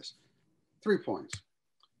to say this? 3 points.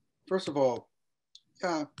 First of all,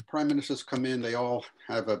 yeah, prime ministers come in, they all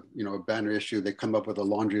have a banner issue. They come up with a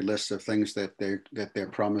laundry list of things that they're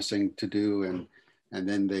promising to do, and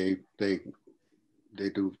then they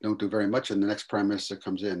don't do very much, and the next prime minister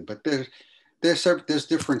comes in. But there's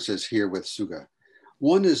differences here with Suga.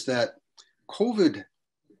 One is that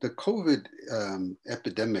the COVID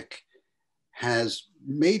epidemic has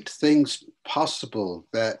made things possible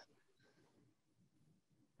that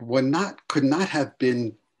could not have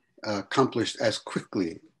been accomplished as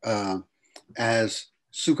quickly as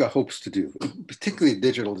Suga hopes to do, particularly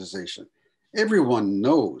digitalization. Everyone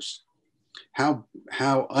knows how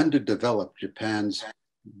underdeveloped Japan's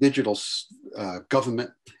digital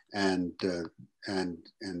government and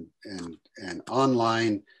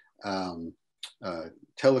online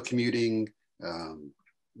telecommuting,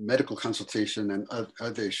 medical consultation, and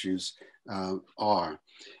other issues are.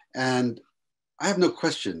 And I have no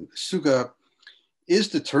question, Suga is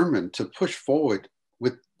determined to push forward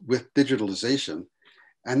with digitalization.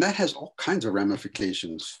 And that has all kinds of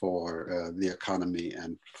ramifications for the economy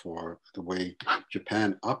and for the way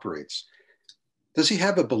Japan operates. Does he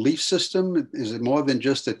have a belief system? Is it more than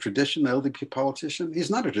just a traditional LDP politician?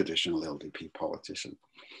 He's not a traditional LDP politician.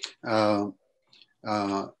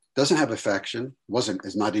 Doesn't have a faction,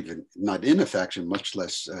 is not in a faction, much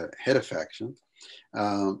less head of faction.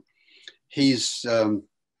 He's from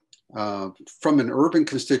an urban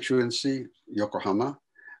constituency, Yokohama,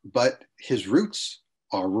 but his roots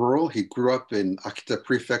are rural. He grew up in Akita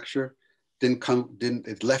Prefecture,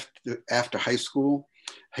 left after high school.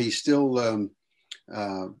 He still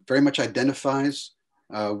very much identifies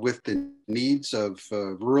with the needs of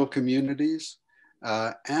rural communities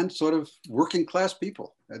and sort of working class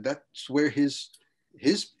people. That's where his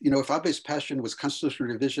if Abe's passion was constitutional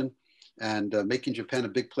revision and making Japan a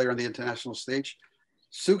big player on the international stage,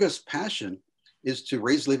 Suga's passion is to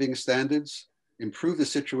raise living standards, improve the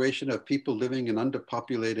situation of people living in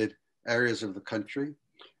underpopulated areas of the country,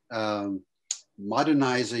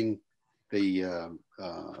 modernizing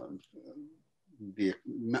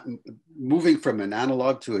moving from an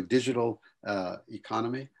analog to a digital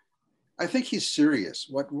economy. I think he's serious.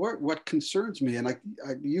 What concerns me, and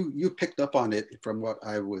you picked up on it from what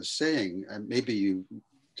I was saying, and maybe you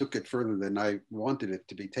took it further than I wanted it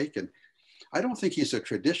to be taken. I don't think he's a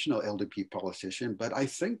traditional LDP politician, but I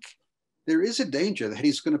think there is a danger that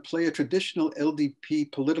he's going to play a traditional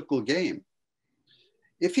LDP political game.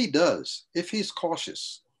 If he does, if he's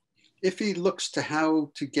cautious, if he looks to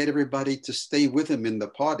how to get everybody to stay with him in the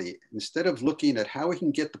party, instead of looking at how he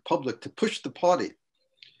can get the public to push the party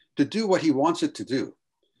to do what he wants it to do,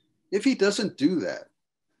 if he doesn't do that,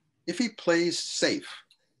 if he plays safe,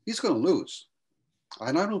 he's going to lose.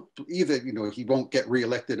 And I don't either, he won't get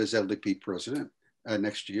reelected as LDP president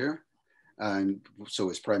next year. And so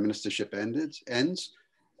his prime ministership ends,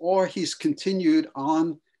 or he's continued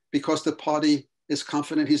on because the party is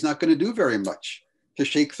confident he's not going to do very much to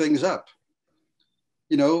shake things up.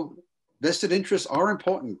 Vested interests are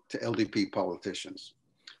important to LDP politicians.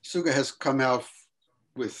 Suga has come out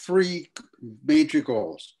with 3 major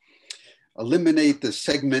goals: eliminate the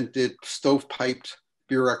segmented, stovepiped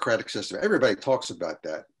bureaucratic system. Everybody talks about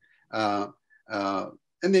that.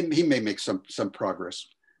 And then he may make some progress.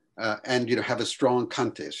 And have a strong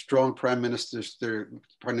Kante, strong prime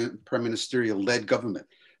ministerial-led government,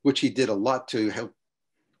 which he did a lot to help.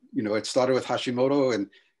 It started with Hashimoto,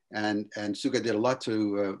 and Suga did a lot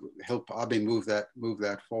to help Abe move that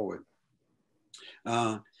forward,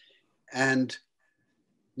 and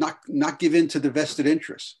not give in to the vested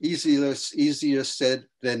interests. Easier said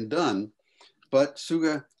than done, but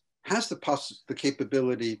Suga has the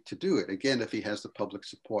capability to do it again if he has the public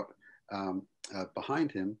support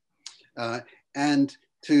behind him. And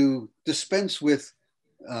to dispense with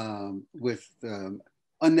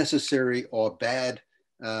unnecessary or bad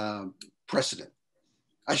precedent.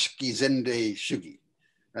 Ashiki Zende Shugi.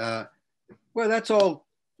 Well, that's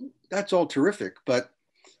all terrific, but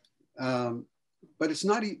it's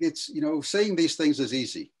not. It's saying these things is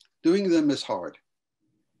easy. Doing them is hard,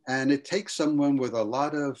 and it takes someone with a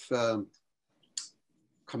lot of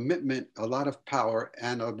commitment, a lot of power,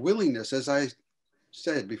 and a willingness, as I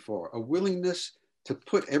said before, a willingness to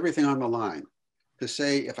put everything on the line, to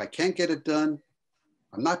say, if I can't get it done,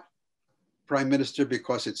 I'm not prime minister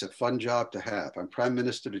because it's a fun job to have. I'm prime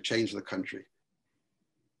minister to change the country.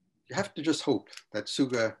 You have to just hope that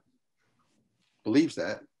Suga believes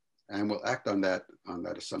that and we'll act on that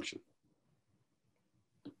assumption.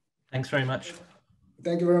 Thanks very much.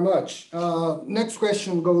 Thank you very much. Next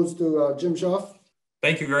question goes to Jim Schaaf.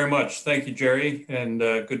 Thank you very much. Thank you, Jerry, and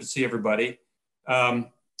good to see everybody.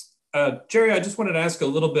 Jerry, I just wanted to ask a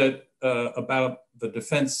little bit about the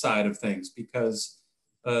defense side of things, because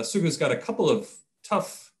Suga's got a couple of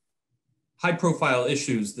tough, high-profile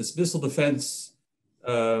issues: this missile defense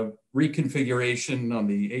reconfiguration on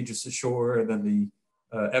the Aegis Ashore, and then the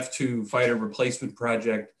F-2 fighter replacement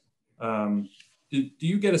project. Do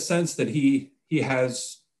you get a sense that he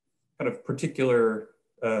has kind of particular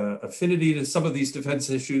affinity to some of these defense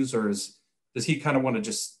issues, or does he kind of want to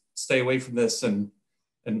just stay away from this and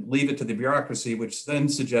leave it to the bureaucracy, which then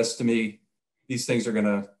suggests to me these things are going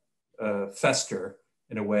to fester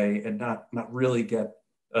in a way and not really get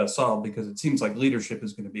solved, because it seems like leadership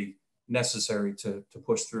is going to be necessary to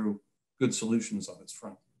push through good solutions on its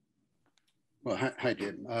front. Well, hi,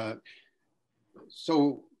 Jim.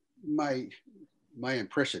 So my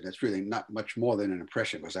impression, it's really not much more than an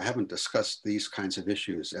impression, because I haven't discussed these kinds of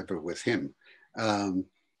issues ever with him.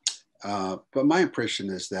 But my impression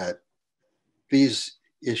is that these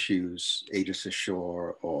issues, Aegis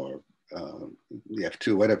Ashore or the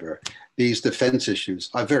F-2, whatever, these defense issues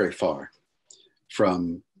are very far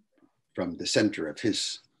from the center of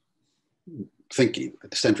his thinking,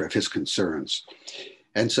 at the center of his concerns.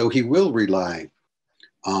 And so he will rely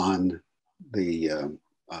on the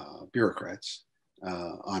bureaucrats,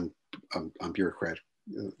 on bureaucrats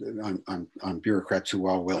who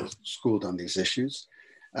are well schooled on these issues.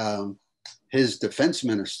 His defense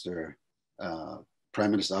minister,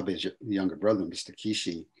 Prime Minister Abe's younger brother, Mr.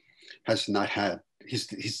 Kishi, has not had, he's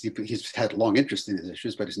had long interest in these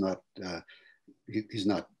issues, but he's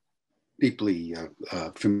not deeply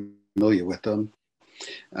familiar with them.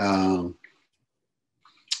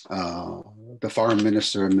 The foreign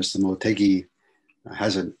minister, Mr. Motegi,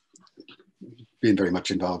 hasn't been very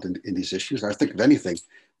much involved in these issues. I think, if anything,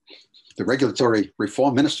 the regulatory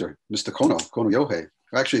reform minister, Mr. Kono Yohei,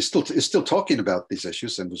 actually is still talking about these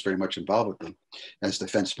issues and was very much involved with them as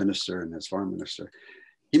defense minister and as foreign minister.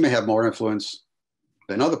 He may have more influence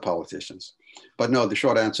than other politicians. But no, the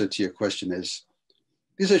short answer to your question is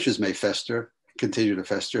these issues may fester, continue to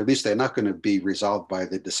fester. At least they're not going to be resolved by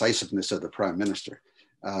the decisiveness of the prime minister.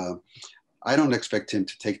 I don't expect him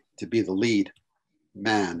to be the lead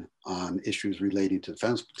man on issues relating to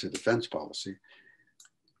defense policy,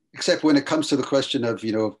 except when it comes to the question of,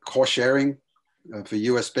 cost sharing for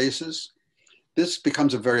U.S. bases. This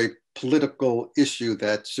becomes a very political issue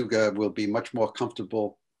that Suga will be much more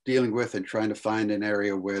comfortable dealing with and trying to find an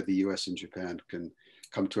area where the U.S. and Japan can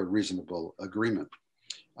come to a reasonable agreement.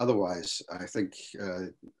 Otherwise, I think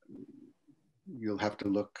you'll have to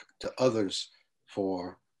look to others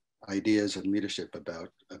for ideas and leadership about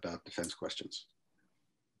defense questions.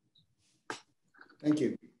 Thank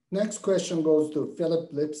you. Next question goes to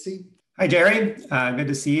Philip Lipsy. Hi, Jerry. Good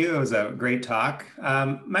to see you. It was a great talk.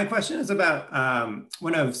 My question is about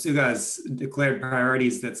one of Suga's declared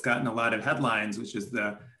priorities that's gotten a lot of headlines, which is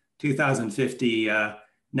the 2050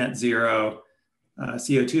 net zero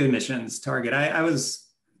CO2 emissions target. I was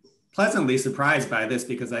pleasantly surprised by this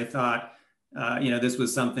because I thought, this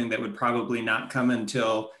was something that would probably not come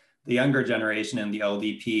until the younger generation and the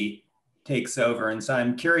LDP takes over. And so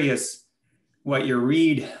I'm curious what your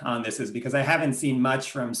read on this is, because I haven't seen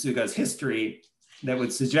much from Suga's history that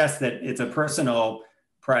would suggest that it's a personal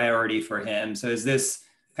priority for him. So is this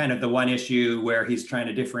kind of the one issue where he's trying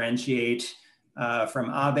to differentiate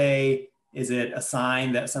from Abe? Is it a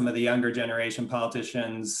sign that some of the younger generation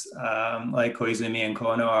politicians like Koizumi and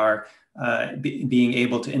Kono are being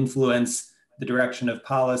able to influence the direction of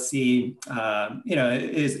policy?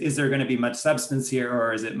 Is there going to be much substance here,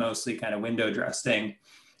 or is it mostly kind of window dressing?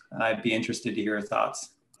 I'd be interested to hear your thoughts.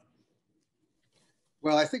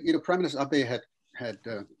 Well, I think Prime Minister Abe had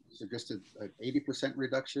suggested an 80%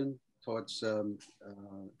 reduction towards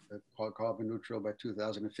carbon neutral by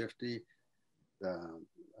 2050.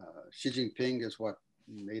 Xi Jinping is what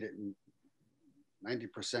made it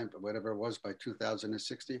 90% or whatever it was by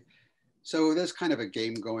 2060. So there's kind of a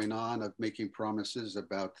game going on of making promises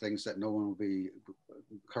about things that no one will be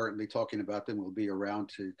currently talking about them, will be around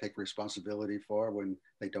to take responsibility for when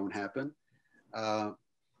they don't happen. I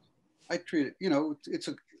treat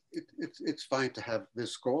it, it's fine to have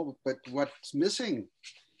this goal, but what's missing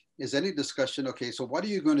is any discussion. Okay, so what are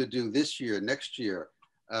you going to do this year, next year,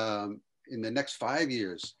 in the next 5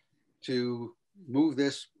 years to move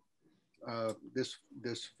this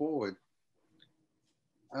forward?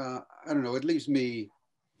 I don't know. It leaves me.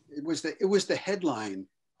 It was the headline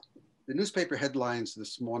The newspaper headlines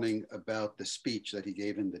this morning about the speech that he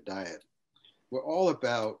gave in the Diet were all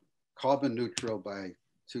about carbon neutral by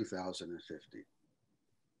 2050.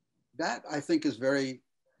 That I think is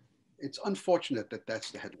it's unfortunate that that's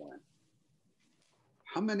the headline.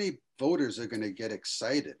 How many voters are going to get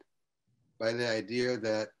excited by the idea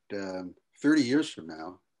that 30 years from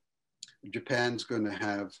now, Japan's going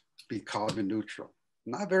to be carbon neutral?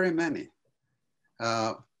 Not very many.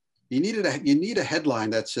 You need a headline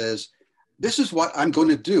that says, this is what I'm going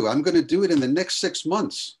to do. I'm going to do it in the next 6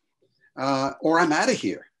 months, or I'm out of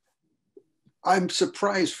here. I'm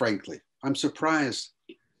surprised, frankly. I'm surprised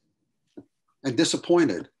and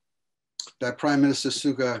disappointed that Prime Minister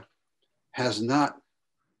Suga has not,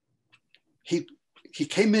 he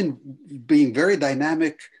came in being very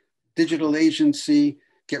dynamic, digital agency,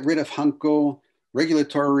 get rid of Hanko,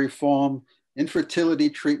 regulatory reform, infertility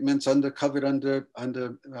treatments covered under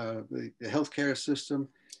the healthcare system.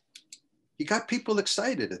 He got people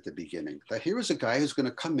excited at the beginning that here is a guy who's going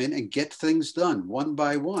to come in and get things done one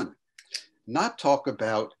by one, not talk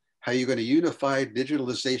about how you're going to unify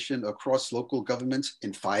digitalization across local governments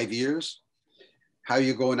in 5 years, how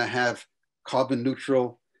you're going to have carbon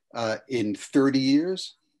neutral in 30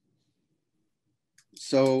 years.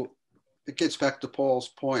 So it gets back to Paul's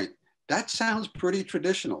point. That sounds pretty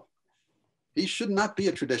traditional. He should not be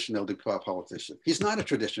a traditional LDP politician. He's not a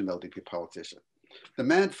traditional LDP politician. The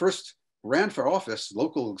man first ran for office,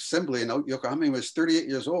 local assembly in Yokohama, he was 38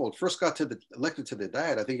 years old, first got elected to the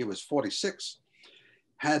Diet, I think he was 46,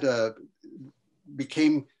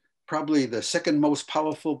 became probably the second most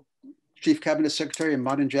powerful chief cabinet secretary in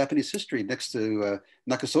modern Japanese history, next to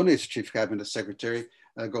Nakasone's chief cabinet secretary,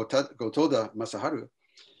 Gotoda Masaharu.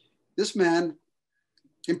 This man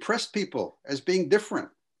impressed people as being different,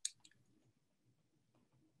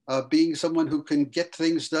 being someone who can get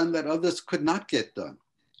things done that others could not get done.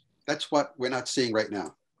 That's what we're not seeing right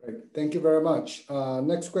now. Great. Thank you very much.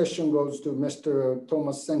 Next question goes to Mr.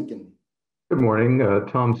 Thomas Senkin. Good morning,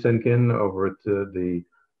 Tom Senkin over at the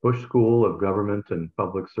Bush School of Government and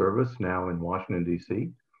Public Service, now in Washington,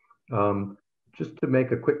 D.C. Just to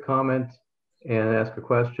make a quick comment and ask a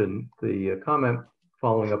question, the comment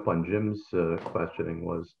following up on Jim's questioning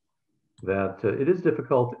was that it is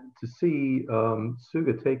difficult to see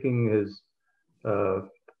Suga taking his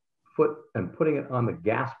foot and putting it on the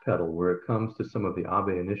gas pedal where it comes to some of the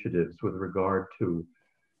Abe initiatives with regard to,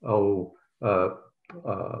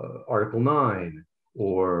 Article 9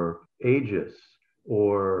 or Aegis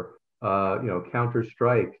or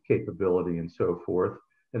counter-strike capability and so forth.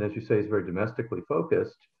 And as you say, it's very domestically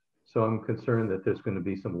focused. So I'm concerned that there's going to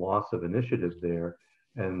be some loss of initiative there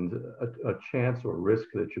and a chance or risk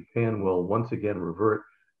that Japan will once again revert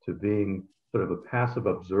to being sort of a passive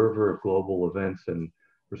observer of global events and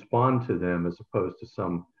respond to them as opposed to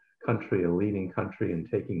some country, a leading country, and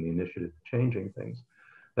taking the initiative of changing things.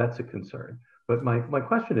 That's a concern. But my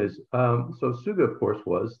question is, so Suga, of course,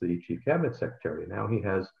 was the chief cabinet secretary. Now he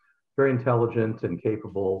has very intelligent and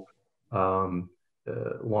capable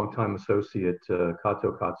longtime associate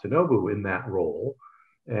Kato Katsunobu in that role.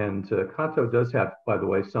 And Kato does have, by the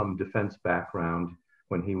way, some defense background.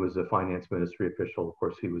 When he was a finance ministry official, of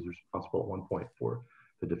course, he was responsible at one point for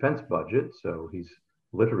the defense budget. So he's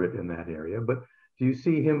literate in that area. But do you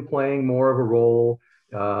see him playing more of a role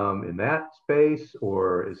in that space,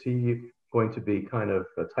 or is he going to be kind of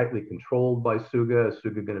tightly controlled by Suga? Is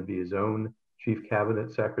Suga going to be his own chief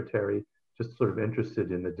cabinet secretary? Just sort of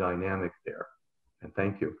interested in the dynamic there. And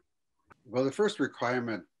thank you. Well, the first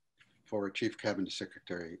requirement for a chief cabinet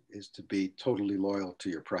secretary is to be totally loyal to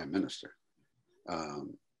your prime minister.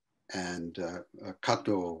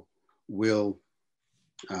 Kato will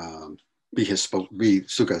be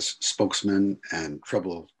Suga's spokesman and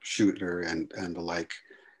troubleshooter and the like.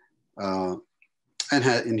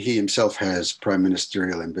 And he himself has prime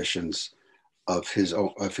ministerial ambitions of his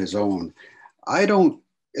own.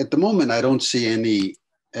 At the moment, I don't see any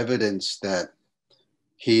evidence that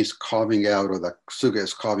he's carving out, or that Suga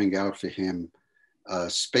is carving out for him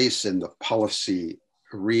space in the policy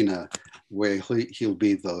arena where he'll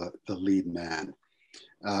be the lead man.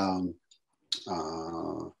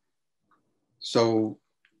 So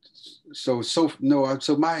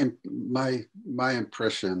my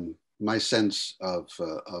impression, my sense of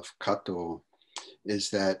Kato is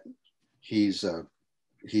that he's a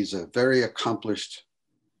very accomplished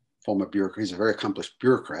former bureaucrat. He's a very accomplished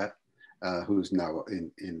bureaucrat who's now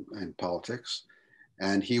in politics,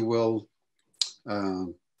 and he will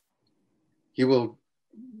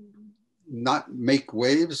not make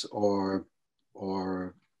waves, or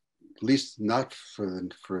at least not for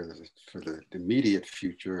the immediate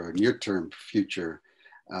future or near-term future,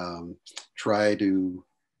 try to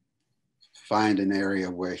find an area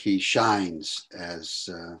where he shines as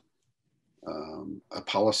a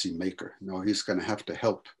policymaker. No, he's going to have to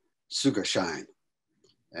help Suga shine.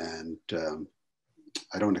 And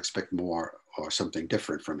I don't expect more or something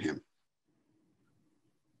different from him.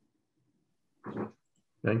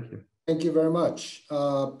 Thank you. Thank you very much.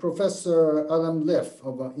 Professor Adam Liff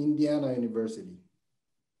of Indiana University.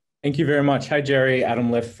 Thank you very much. Hi, Jerry.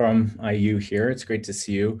 Adam Liff from IU here. It's great to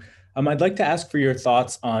see you. I'd like to ask for your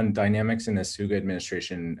thoughts on dynamics in the Suga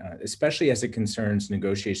administration, especially as it concerns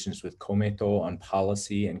negotiations with Komeito on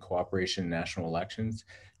policy and cooperation in national elections.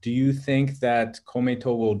 Do you think that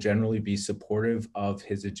Komeito will generally be supportive of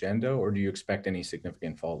his agenda, or do you expect any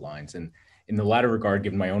significant fault lines? And in the latter regard,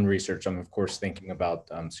 given my own research, I'm of course thinking about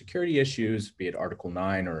security issues, be it Article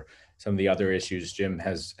 9 or some of the other issues Jim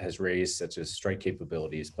has raised, such as strike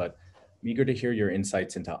capabilities, but I'm eager to hear your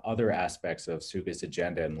insights into other aspects of Suga's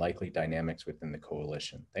agenda and likely dynamics within the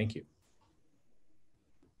coalition. Thank you.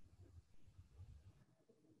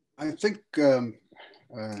 I think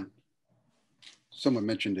someone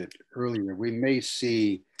mentioned it earlier. We may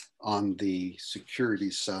see on the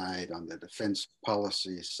security side, on the defense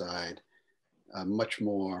policy side, a much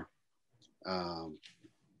more not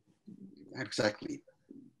exactly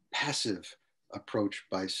passive approach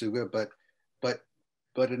by Suga,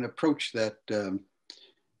 but an approach that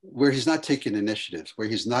where he's not taking initiatives, where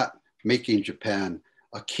he's not making Japan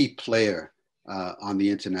a key player on the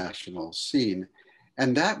international scene.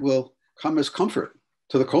 And that will come as comfort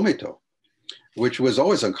to the Komeito, which was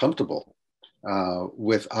always uncomfortable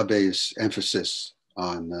with Abe's emphasis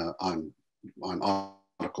on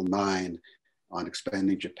Article 9, on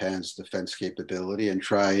expanding Japan's defense capability, and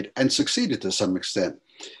tried and succeeded to some extent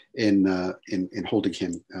in holding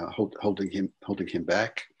him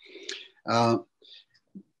back.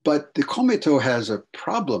 But the Komeito has a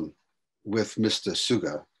problem with Mr.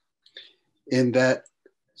 Suga in that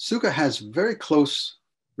Suga has very close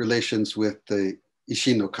relations with the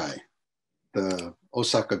Isshin-no-Kai, the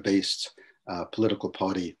Osaka-based political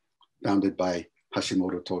party founded by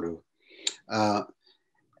Hashimoto Toru.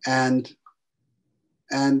 And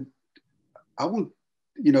I won't,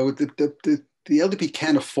 the LDP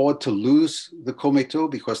can't afford to lose the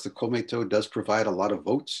Komeito because the Komeito does provide a lot of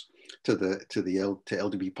votes to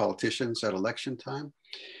LDP politicians at election time.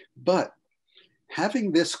 But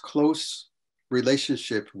having this close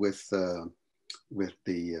relationship with the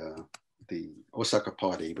Osaka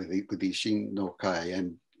party, with the Isshin-no-Kai,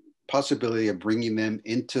 and possibility of bringing them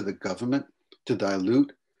into the government to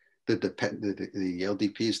dilute the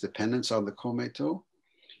LDP's dependence on the Komeito,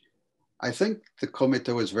 I think the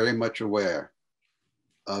Komeito is very much aware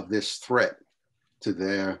of this threat to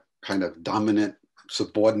their kind of dominant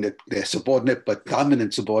subordinate, but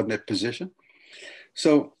dominant subordinate position.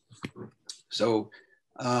 So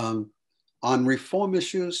on reform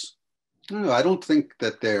issues, I don't think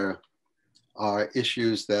that there are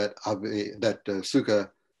issues that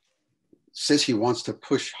Suga says he wants to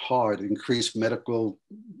push hard, increase medical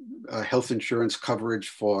health insurance coverage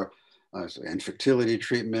for infertility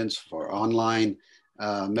treatments, for online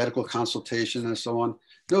medical consultation and so on.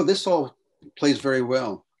 No, this all plays very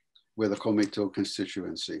well with the Komeito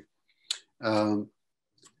constituency. Timing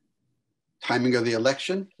of the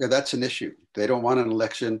election, yeah, that's an issue. They don't want an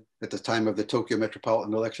election at the time of the Tokyo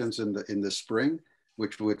metropolitan elections in the spring,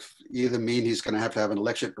 which would either mean he's going to have an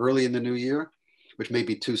election early in the new year, which may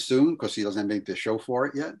be too soon because he doesn't make the show for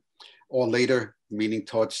it yet, or later, meaning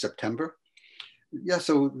towards September. Yeah,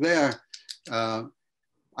 so there,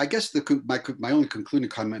 I guess my only concluding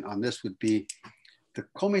comment on this would be the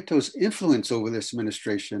Komeito's influence over this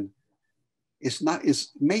administration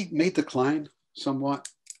may decline somewhat,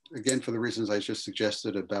 again, for the reasons I just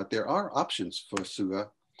suggested about there are options for Suga,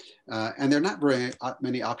 and there are not very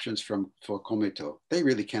many options for Komeito. They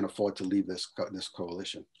really can't afford to leave this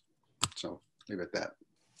coalition. So leave it at that.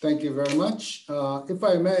 Thank you very much. If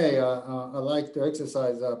I may, I'd like to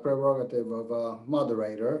exercise a prerogative of a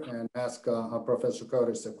moderator and ask Professor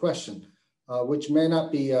Curtis a question, which may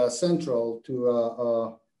not be central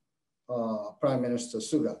to Prime Minister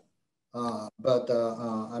Suga, but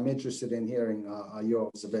I'm interested in hearing your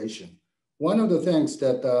observation. One of the things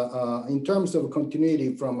that, in terms of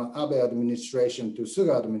continuity from Abe administration to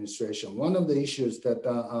Suga administration, one of the issues that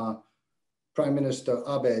Prime Minister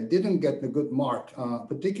Abe didn't get the good mark,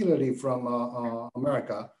 particularly from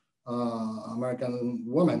American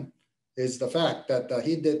women, is the fact that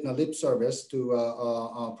he did a lip service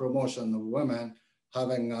to promotion of women,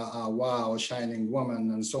 having a wow, shining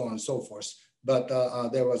woman, and so on and so forth. But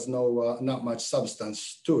there was not much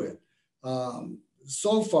substance to it.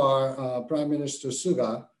 so far, Prime Minister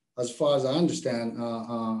Suga, as far as I understand,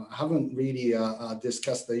 haven't really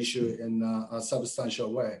discussed the issue in a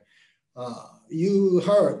substantial way. You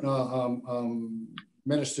heard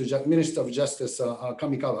Minister of Justice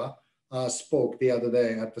Kamikawa spoke the other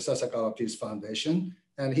day at the Sasakawa Peace Foundation,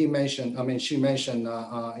 and she mentioned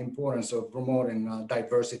importance of promoting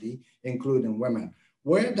diversity, including women.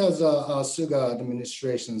 Where does Suga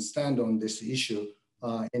administration stand on this issue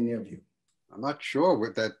in your view? I'm not sure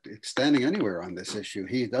with that standing anywhere on this issue.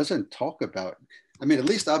 He doesn't talk about, I mean, at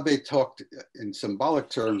least Abe talked in symbolic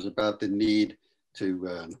terms about the need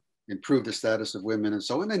to improve the status of women and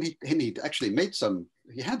so on. And he actually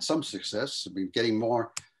he had some success. I mean, getting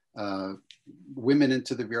more women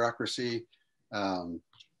into the bureaucracy,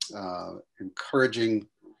 encouraging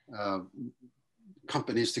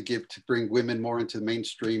companies to bring women more into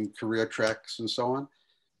mainstream career tracks and so on.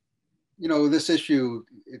 You know, this issue,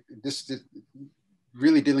 this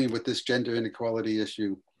really dealing with this gender inequality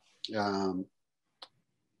issue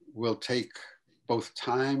will take both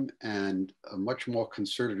time and a much more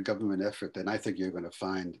concerted government effort than I think you're going to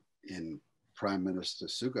find in Prime Minister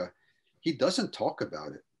Suga. He doesn't talk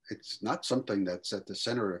about it. It's not something that's at the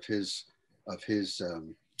center of his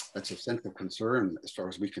that's a central concern, as far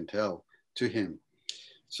as we can tell, to him.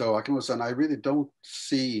 So Akimoto-san, I really don't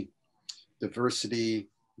see diversity,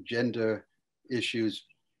 gender issues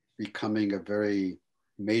becoming a very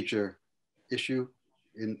major issue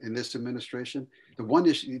in this administration. The one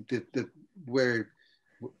issue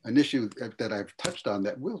an issue that I've touched on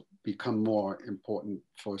that will become more important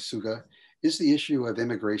for Suga is the issue of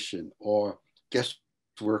immigration or guest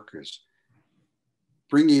workers,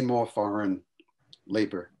 bringing more foreign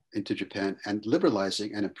labor into Japan and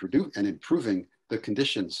liberalizing and improving the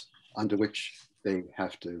conditions under which they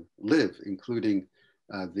have to live, including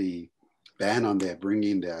the ban on their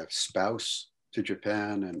bringing their spouse to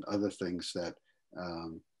Japan and other things that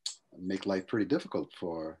make life pretty difficult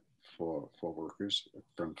for workers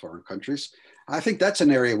from foreign countries. I think that's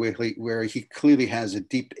an area where he clearly has a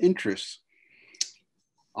deep interest.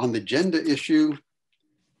 On the gender issue,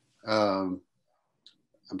 I'm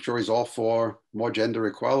sure he's all for more gender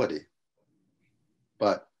equality,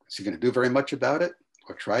 but is he going to do very much about it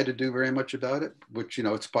or try to do very much about it? Which, you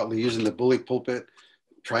know, it's partly using the bully pulpit,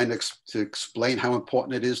 trying to explain how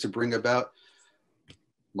important it is to bring about,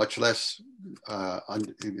 much less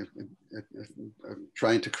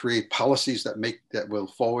trying to create policies that will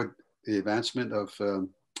forward the advancement of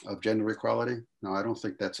gender equality. No, I don't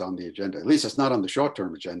think that's on the agenda. At least it's not on the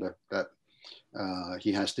short-term agenda that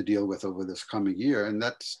he has to deal with over this coming year. And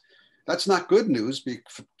that's not good news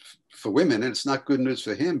for women, and it's not good news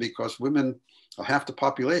for him because women are half the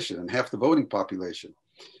population and half the voting population.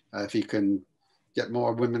 If he can get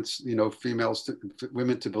more women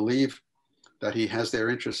to believe that he has their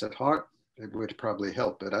interests at heart, it would probably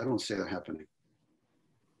help, but I don't see that happening.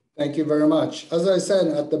 Thank you very much. As I said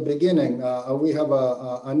at the beginning, we have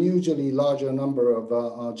an unusually larger number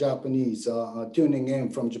of Japanese tuning in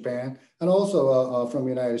from Japan and also from the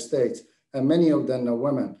United States, and many of them are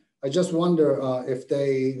women. I just wonder if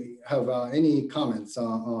they have any comments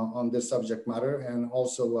on this subject matter, and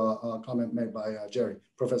also a comment made by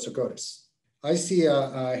Professor Curtis. I see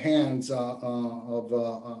hands of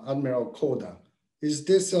Admiral Koda. Is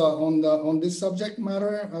this on this subject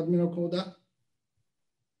matter, Admiral Koda?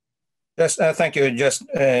 Yes, thank you. Just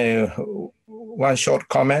one short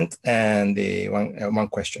comment and one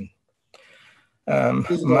question.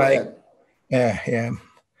 Please go ahead.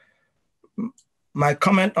 My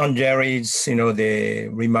comment on Jerry's, the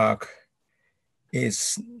remark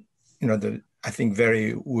is, I think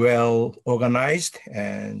very well organized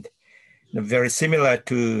and very similar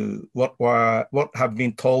to what have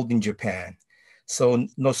been told in Japan. So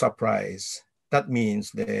no surprise. That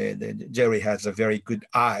means the Jerry has a very good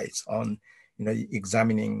eyes on,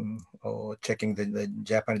 examining or checking the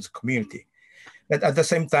Japanese community. But at the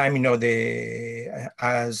same time,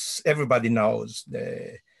 as everybody knows,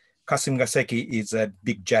 the Kasumigaseki is a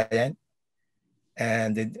big giant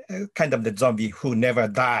and kind of the zombie who never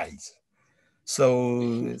dies.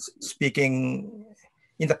 So speaking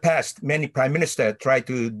in the past, many prime ministers tried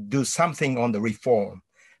to do something on the reform,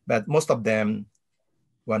 but most of them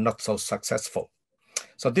were not so successful.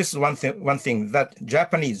 So this is one thing that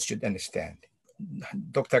Japanese should understand.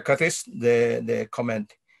 Dr. Curtis, the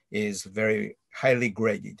comment is very highly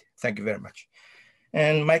graded. Thank you very much.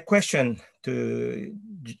 And my question to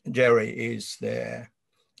Jerry is the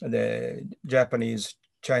Japanese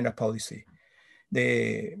China policy.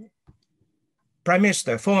 The Prime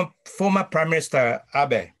Minister, former Prime Minister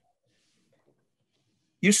Abe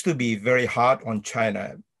used to be very hard on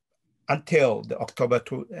China until the October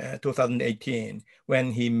 2018,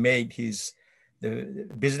 when he made the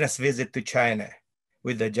business visit to China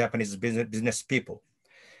with the Japanese business people.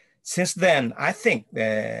 Since then, I think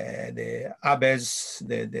the Abe's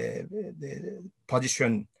the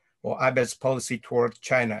position or Abe's policy toward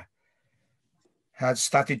China has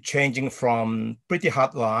started changing from pretty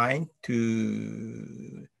hardline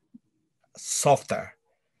to softer,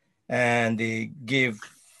 and they gave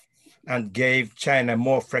China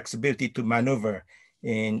more flexibility to maneuver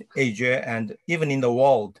in Asia and even in the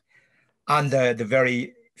world under the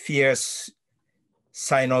very fierce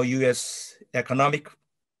Sino-US economic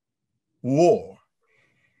war.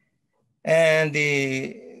 And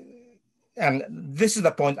this is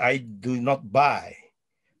the point I do not buy.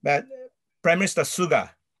 But Prime Minister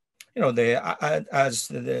Suga, you know, as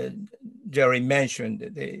Jerry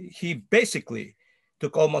mentioned, he basically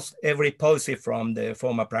took almost every policy from the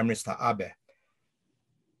former Prime Minister Abe.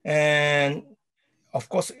 And of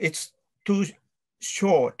course, it's too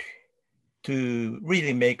short to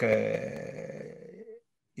really make a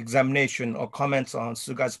examination or comments on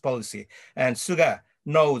Suga's policy. And Suga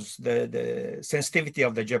knows the sensitivity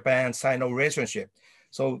of the Japan-Sino relationship.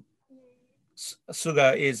 So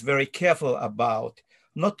Suga is very careful about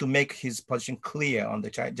not to make his position clear on the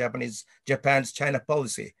Japan's China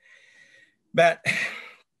policy. But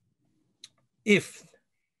if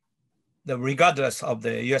regardless of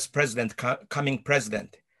the US president, coming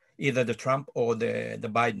president, either the Trump or the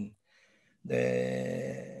Biden,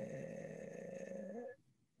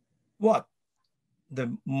 what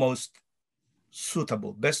the most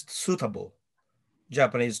suitable, best suitable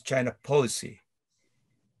Japanese China policy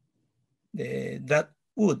that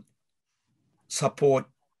would support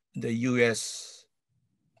the US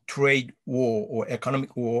trade war or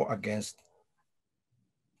economic war against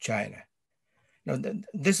China. Now,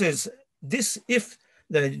 if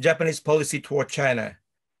the Japanese policy toward China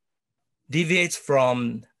deviates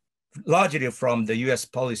largely from the US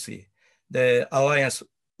policy, the alliance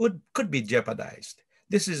could be jeopardized.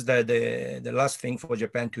 This is the last thing for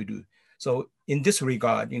Japan to do. So in this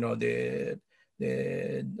regard, you know,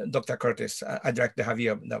 Dr. Curtis, I'd like to have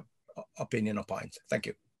your opinion or points. Thank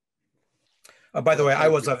you. By the way, I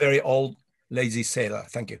was a very old, lazy sailor.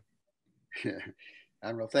 Thank you.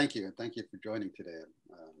 Admiral, thank you. And thank you for joining today.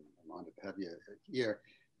 I'm honored to have you here.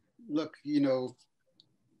 Look, you know,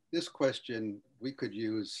 this question, we could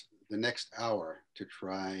use the next hour to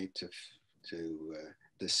try to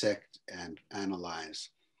dissect and analyze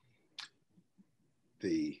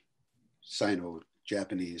the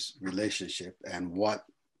Sino-Japanese relationship and what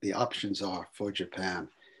the options are for Japan.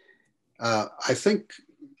 I think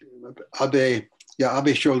Abe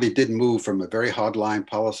surely did move from a very hardline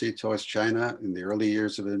policy towards China in the early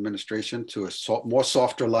years of the administration to a more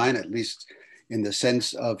softer line, at least in the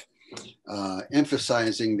sense of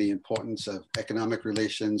emphasizing the importance of economic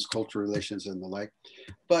relations, cultural relations, and the like.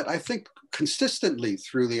 But I think consistently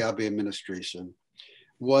through the Abe administration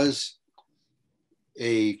was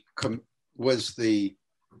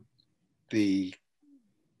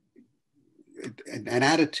an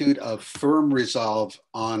attitude of firm resolve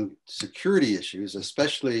on security issues,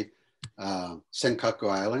 especially Senkaku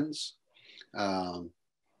Islands,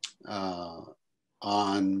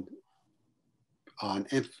 on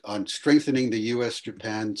strengthening the U.S.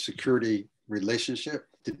 Japan security relationship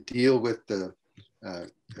to deal with the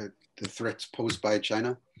threats posed by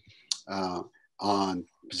China, on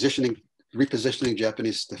repositioning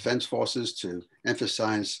Japanese defense forces to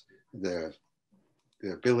emphasize their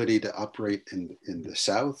ability to operate in the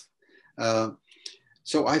South.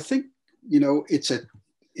 So I think, you know, it's a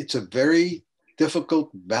very difficult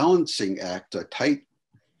balancing act, a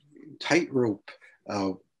tightrope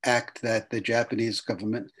act that the Japanese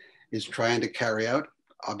government is trying to carry out.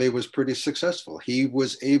 Abe was pretty successful. He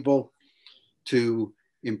was able to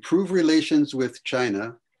improve relations with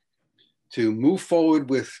China, to move forward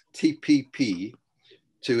with TPP,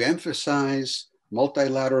 to emphasize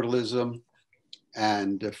multilateralism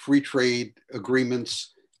and free trade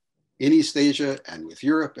agreements in East Asia and with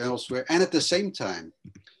Europe and elsewhere, and at the same time,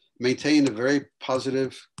 maintain a very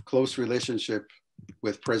positive, close relationship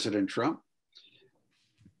with President Trump.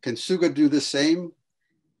 Can Suga do the same?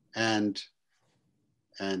 And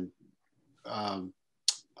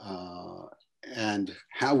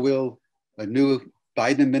how will a new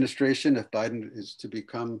Biden administration, if Biden is to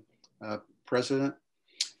become president,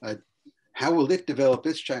 how will it develop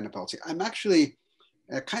its China policy? I'm actually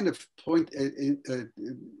hinted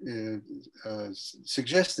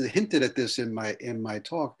at this in my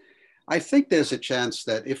talk. I think there's a chance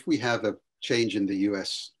that if we have a change in the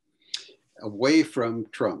U.S. away from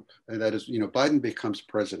Trump, and that is, you know, Biden becomes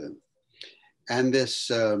president, and this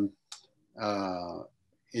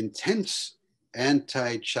intense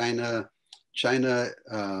anti-China, China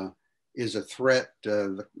is a threat,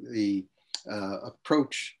 the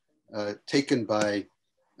approach taken by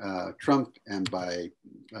Trump and by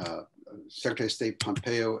Secretary of State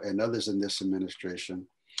Pompeo and others in this administration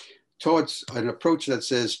towards an approach that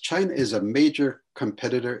says China is a major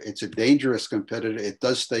competitor, it's a dangerous competitor, it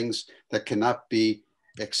does things that cannot be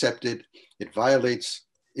accepted, it violates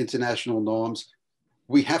international norms.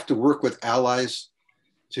 We have to work with allies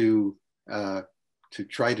to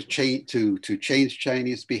try to change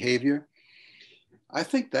Chinese behavior. I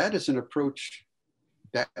think that is an approach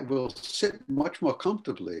that will sit much more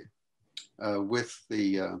comfortably with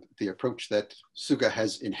the approach that Suga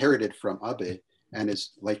has inherited from Abe and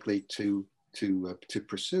is likely to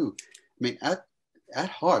pursue. I mean, at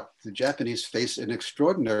heart, the Japanese face an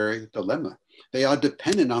extraordinary dilemma. They are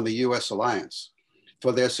dependent on the US alliance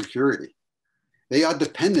for their security. They are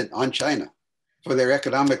dependent on China for their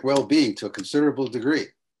economic well-being to a considerable degree.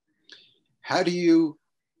 How do you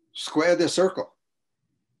square the circle?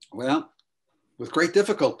 Well, with great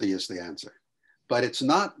difficulty is the answer, but it's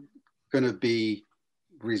not going to be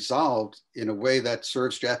resolved in a way that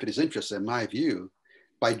serves Japanese interests, in my view,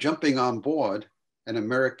 by jumping on board an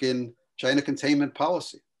American China containment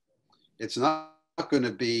policy. It's not going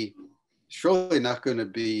to be, surely not going to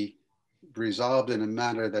be resolved in a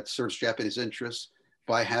manner that serves Japanese interests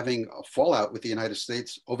by having a fallout with the United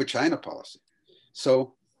States over China policy.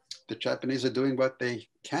 So the Japanese are doing what they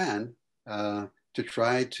can to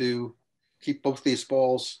try to keep both these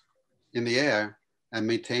balls in the air and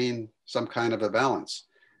maintain some kind of a balance.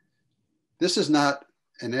 This is not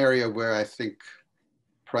an area where I think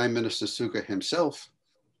Prime Minister Suga himself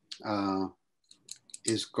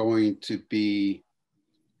is going to be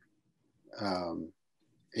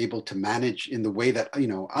able to manage in the way that,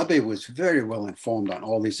 Abe was very well informed on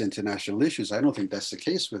all these international issues. I don't think that's the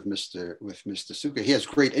case with Mr. Suga. He has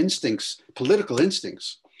great instincts, political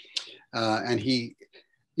instincts. And he,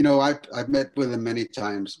 I've met with him many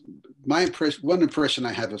times. One impression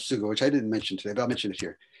I have of Suga, which I didn't mention today, but I'll mention it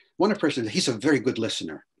here. One impression is he's a very good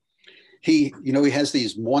listener. He has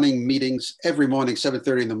these morning meetings every morning,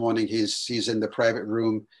 7:30 in the morning. He's in the private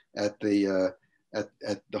room at the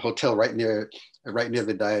hotel right near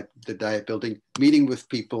the Diet building, meeting with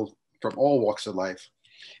people from all walks of life,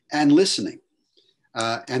 and listening,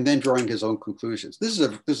 and then drawing his own conclusions. This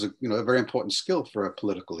is a very important skill for a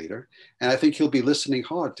political leader, and I think he'll be listening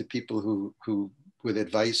hard to people who with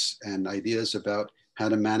advice and ideas about how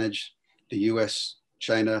to manage the U.S.,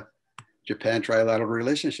 China, Japan trilateral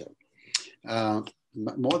relationship.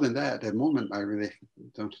 More than that, at the moment, I really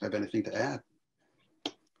don't have anything to add.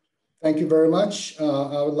 Thank you very much.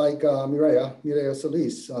 I would like Mireya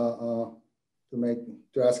Solis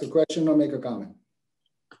to ask a question or make a comment.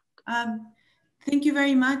 Thank you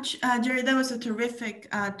very much, Jerry. That was a terrific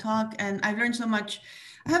talk, and I've learned so much.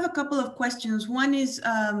 I have a couple of questions. One is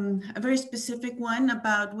a very specific one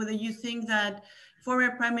about whether you think that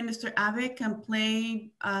former Prime Minister Abe can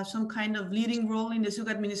play some kind of leading role in the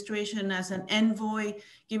Suga administration as an envoy,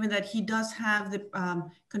 given that he does have the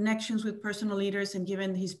connections with personal leaders and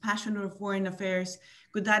given his passion for foreign affairs.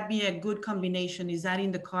 Could that be a good combination? Is that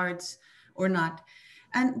in the cards or not?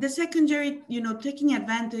 And the second, Jerry, taking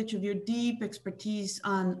advantage of your deep expertise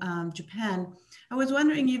on Japan, I was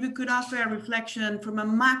wondering if you could offer a reflection from a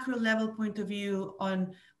macro level point of view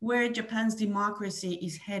on where Japan's democracy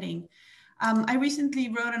is heading. I recently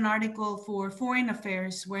wrote an article for Foreign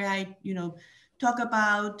Affairs where I, talk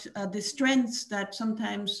about the strengths that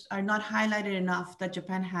sometimes are not highlighted enough that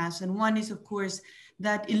Japan has. And one is, of course,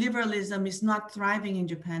 that illiberalism is not thriving in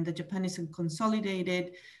Japan, that Japan is a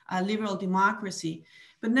consolidated liberal democracy.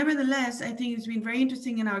 But nevertheless, I think it's been very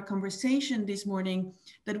interesting in our conversation this morning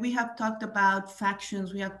that we have talked about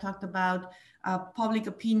factions, we have talked about public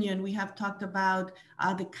opinion, we have talked about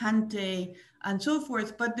the Kante and so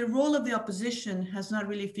forth, but the role of the opposition has not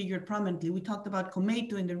really figured prominently. We talked about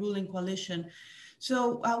Komeito in the ruling coalition.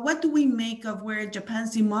 So what do we make of where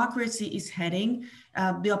Japan's democracy is heading?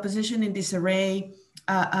 The opposition in disarray,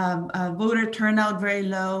 voter turnout very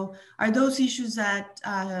low. Are those issues that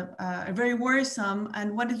are very worrisome?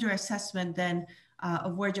 And what is your assessment then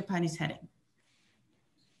of where Japan is heading?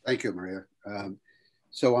 Thank you, Maria.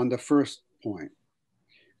 So on the first point,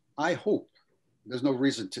 I hope, there's no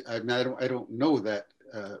reason to, I don't know that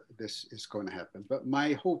this is going to happen, but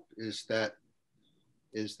my hope is that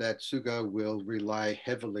Suga will rely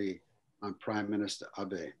heavily on Prime Minister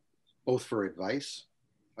Abe, both for advice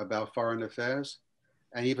about foreign affairs,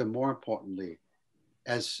 and even more importantly,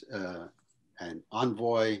 as an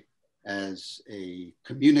envoy, as a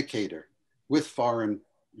communicator with foreign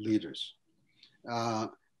leaders.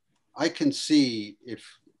 I can see if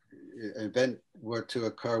an event were to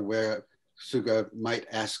occur where Suga might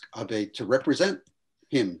ask Abe to represent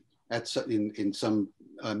him in some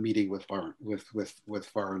meeting with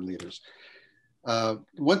foreign leaders.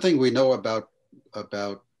 One thing we know about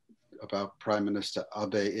Prime Minister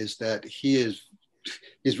Abe is that he's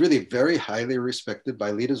really very highly respected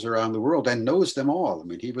by leaders around the world and knows them all. I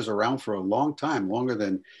mean, he was around for a long time, longer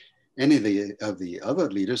than any of the other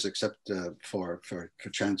leaders, except for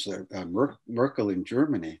Chancellor Merkel in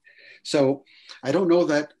Germany. So I don't know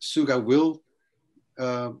that Suga will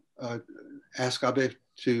ask Abe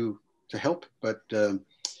to help, but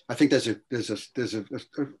I think there's a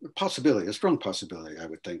possibility, a strong possibility, I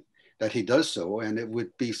would think, that he does so, and it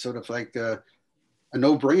would be sort of like a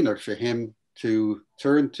no-brainer for him to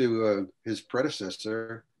turn to his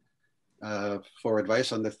predecessor for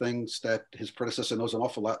advice on the things that his predecessor knows an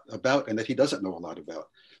awful lot about and that he doesn't know a lot about.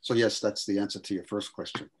 So yes, that's the answer to your first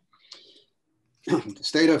question. The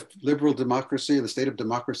state of liberal democracy, the state of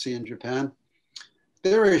democracy in Japan,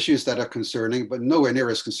 there are issues that are concerning, but nowhere near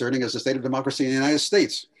as concerning as the state of democracy in the United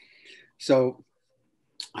States. So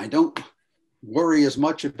I don't worry as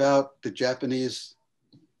much about the Japanese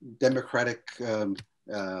democratic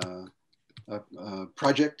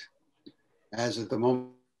project as at the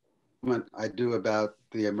moment I do about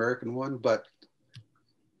the American one, but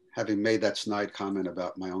having made that snide comment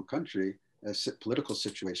about my own country, political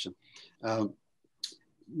situation, I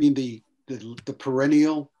mean, the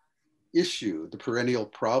perennial issue, the perennial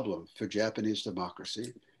problem for Japanese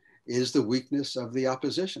democracy is the weakness of the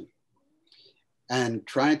opposition. And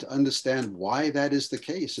trying to understand why that is the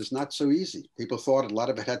case is not so easy. People thought a lot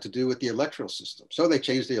of it had to do with the electoral system. So they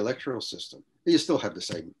changed the electoral system. You still have the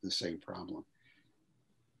same problem.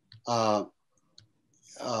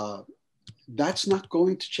 That's not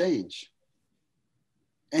going to change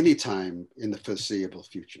anytime in the foreseeable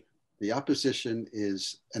future. The opposition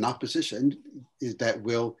is an opposition that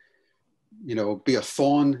will, be a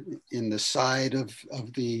thorn in the side of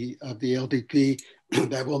the LDP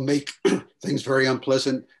that will make things very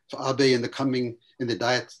unpleasant for Abe in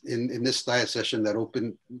this diet session that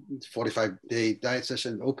opened, 45-day diet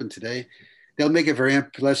session open today. They'll make it very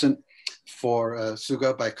unpleasant for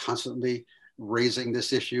Suga by constantly raising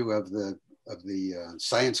this issue of the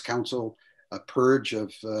Science Council, a purge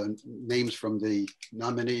of names from the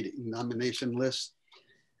nomination list.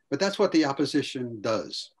 But that's what the opposition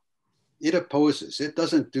does. It opposes. It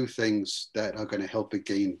doesn't do things that are going to help it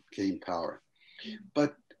gain power.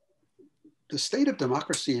 But the state of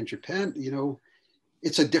democracy in Japan,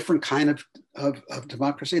 it's a different kind of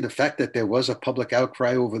democracy. The fact that there was a public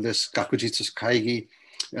outcry over this Gakujitsu Kaigi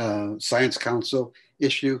Science Council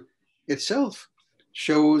issue itself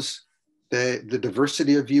shows the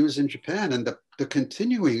diversity of views in Japan and the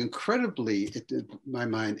continuing incredibly, in my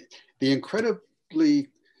mind, the incredibly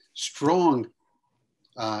strong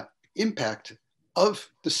impact of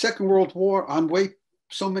the Second World War on the way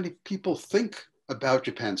so many people think about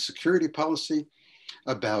Japan's security policy,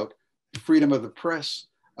 about freedom of the press,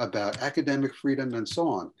 about academic freedom, and so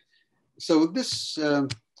on. So this, I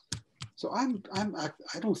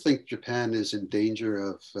don't think Japan is in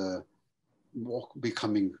danger of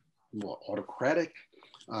becoming more autocratic.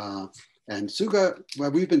 And Suga,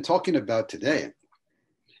 what we've been talking about today,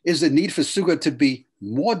 is the need for Suga to be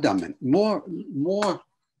more dominant, more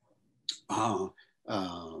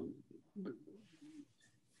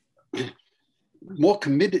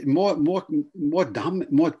committed,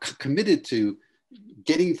 more committed to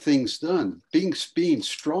getting things done, being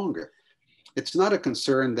stronger. It's not a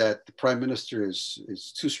concern that the prime minister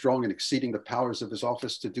is too strong and exceeding the powers of his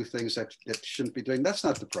office to do things that shouldn't be doing. That's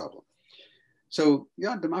not the problem. So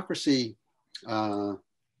yeah, democracy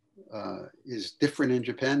is different in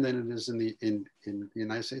Japan than it is in the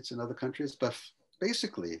United States and other countries. But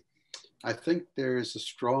basically, I think there is a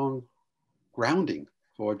strong grounding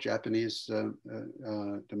for Japanese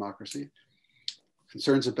democracy.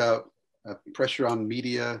 Concerns about pressure on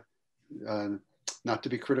media, not to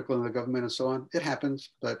be critical of the government and so on. It happens,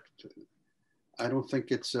 but I don't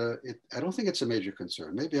think it's a major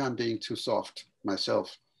concern. Maybe I'm being too soft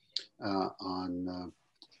myself on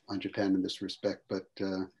Japan in this respect, but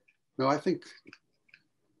no, I think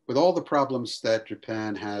with all the problems that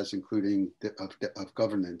Japan has, including of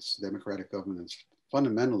governance, democratic governance,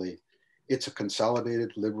 fundamentally, it's a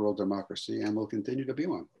consolidated liberal democracy and will continue to be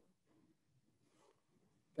one.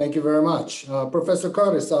 Thank you very much. Professor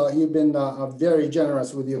Curtis, you've been very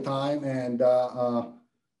generous with your time. And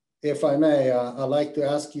if I may, I'd like to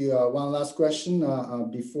ask you one last question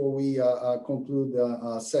before we conclude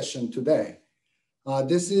the session today.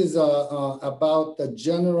 This is about the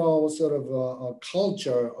general sort of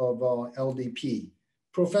culture of LDP.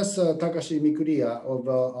 Professor Takashi Mikuriya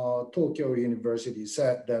of Tokyo University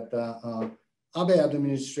said that Abe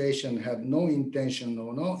administration had no intention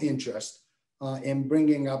or no interest in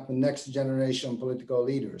bringing up the next generation political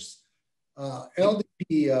leaders.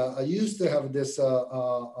 LDP used to have this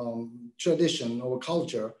tradition or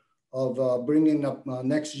culture of bringing up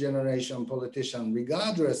next generation politician,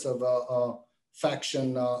 regardless of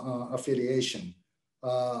faction affiliation.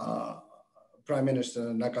 Prime Minister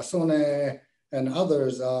Nakasone and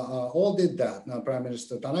others all did that. Now, Prime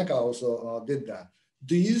Minister Tanaka also did that.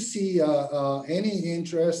 Do you see any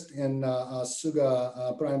interest in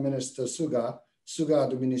Suga, Prime Minister Suga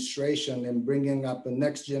administration in bringing up the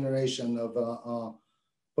next generation of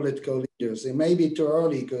political leaders? It may be too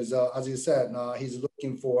early because, as you said, he's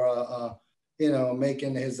looking for,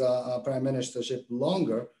 making his prime ministership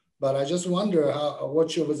longer. But I just wonder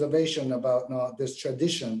what's your observation about this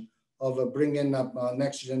tradition of bringing up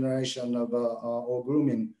next generation of, or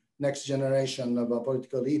grooming next generation of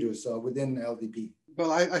political leaders within LDP?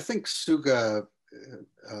 Well, I think Suga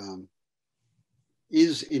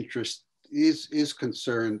is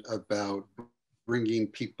concerned about bringing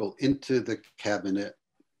people into the cabinet,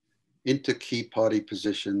 into key party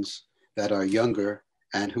positions that are younger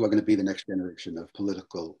and who are going to be the next generation of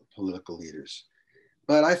political leaders.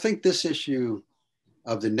 But I think this issue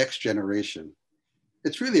of the next generation,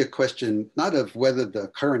 it's really a question not of whether the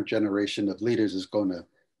current generation of leaders is going to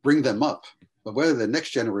bring them up, but whether the next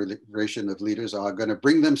generation of leaders are going to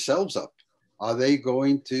bring themselves up. Are they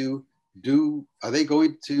going to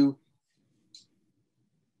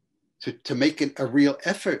make a real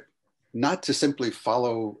effort, not to simply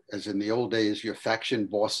follow, as in the old days, your faction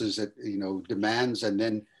bosses at demands, and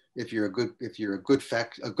then if you're a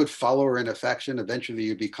good follower in a faction, eventually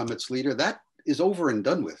you become its leader. That is over and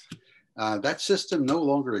done with. That system no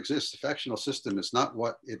longer exists. The factional system is not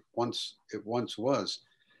what it once was.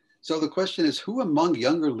 So the question is, who among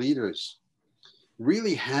younger leaders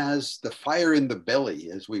really has the fire in the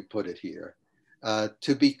belly, as we put it here,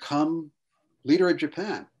 to become leader of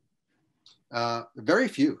Japan? Very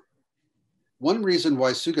few. One reason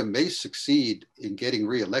why Suga may succeed in getting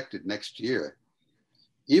reelected next year,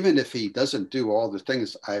 even if he doesn't do all the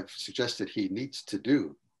things I've suggested he needs to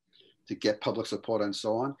do to get public support and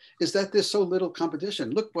so on, is that there's so little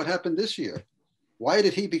competition. Look what happened this year. Why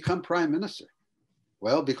did he become prime minister?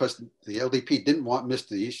 Well, because the LDP didn't want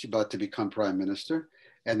Mr. Ishiba to become prime minister,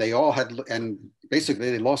 and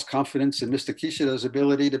basically they lost confidence in Mr. Kishida's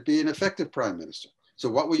ability to be an effective prime minister. So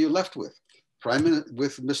what were you left with?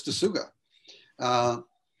 With Mr. Suga.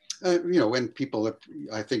 When people,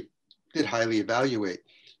 I think, did highly evaluate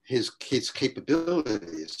his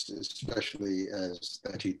capabilities, especially as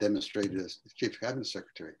that he demonstrated as chief cabinet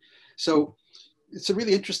secretary. So it's a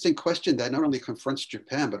really interesting question that not only confronts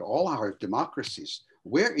Japan, but all our democracies.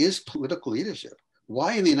 Where is political leadership?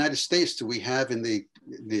 Why in the United States do we have in the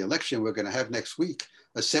election we're going to have next week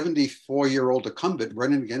a 74-year-old incumbent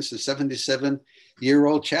running against a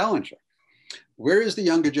 77-year-old challenger? Where is the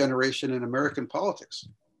younger generation in American politics?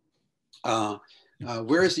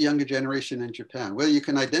 Where is the younger generation in Japan? Well, you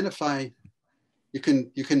can identify, you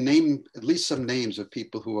can name at least some names of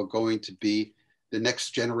people who are going to be the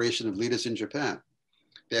next generation of leaders in Japan.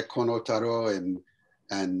 They're Konotaro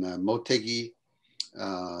and Motegi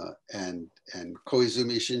and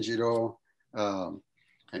Koizumi Shinjiro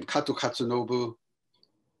and Kato Katsunobu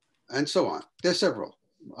and so on. There's several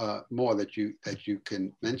more that you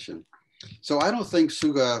can mention. So I don't think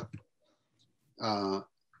Suga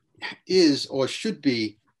is or should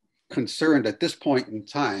be concerned at this point in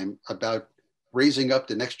time about raising up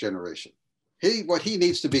the next generation. What he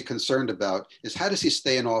needs to be concerned about is how does he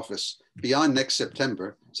stay in office beyond next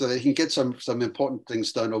September so that he can get some important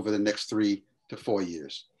things done over the next 3 to 4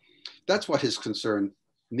 years. That's what his concern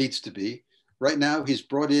needs to be. Right now, he's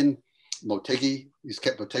brought in Motegi. He's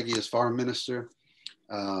kept Motegi as foreign minister.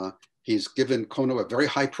 He's given Kono a very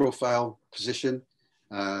high profile position.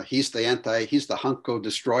 He's the Hanko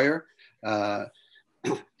destroyer.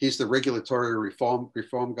 He's the regulatory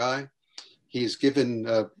reform guy. He's given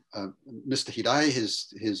Mr. Hirai,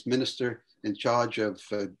 his minister in charge of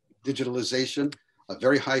digitalization, a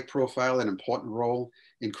very high profile and important role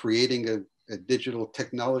in creating a digital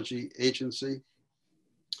technology agency.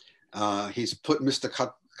 He's put Mr.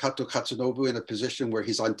 Kato Katsunobu in a position where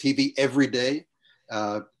he's on TV every day,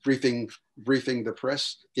 briefing the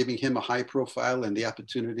press, giving him a high profile and the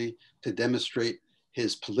opportunity to demonstrate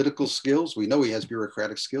his political skills. We know he has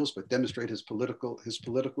bureaucratic skills, but demonstrate his political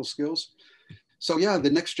skills. So yeah, the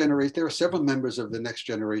next generation, there are several members of the next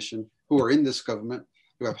generation who are in this government,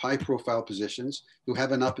 who have high profile positions, who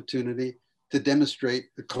have an opportunity to demonstrate.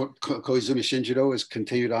 Koizumi Shinjiro has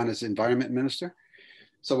continued on as environment minister.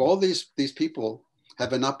 So all these people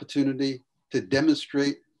have an opportunity to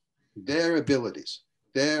demonstrate their abilities,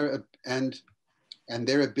 and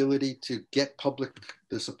their ability to get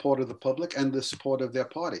the support of the public and the support of their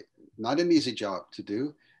party. Not an easy job to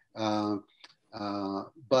do, but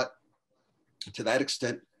to that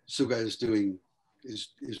extent, Suga is doing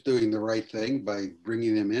the right thing by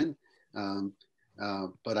bringing them in.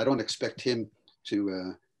 But I don't expect him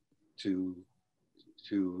to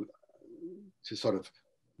sort of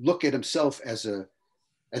look at himself as a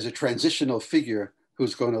transitional figure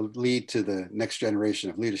who's going to lead to the next generation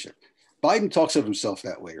of leadership. Biden talks of himself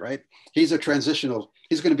that way, right? He's going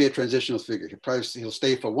to be a transitional figure. He'll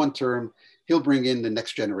stay for one term. He'll bring in the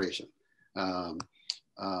next generation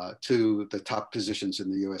to the top positions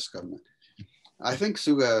in the US government. I think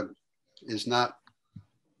Suga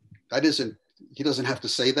he doesn't have to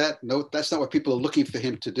say that. No, that's not what people are looking for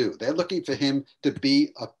him to do. They're looking for him to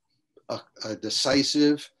be a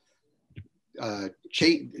decisive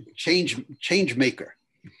change maker.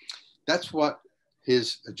 That's what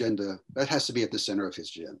his agenda, that has to be at the center of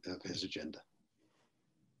his agenda.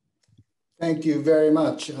 Thank you very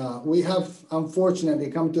much. We have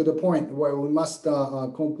unfortunately come to the point where we must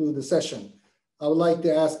conclude the session. I would like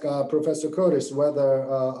to ask Professor Curtis whether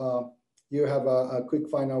you have a quick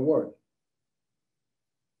final word.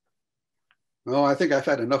 Well, I think I've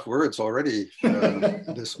had enough words already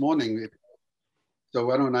this morning. So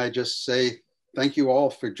why don't I just say thank you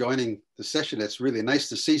all for joining the session. It's really nice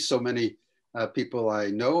to see so many people I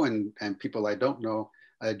know and people I don't know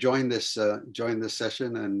join this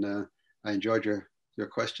session, and I enjoyed your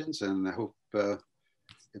questions, and I hope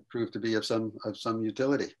it proved to be of some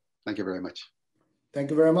utility. Thank you very much.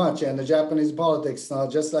 Thank you very much. And the Japanese politics,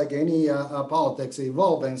 just like any politics,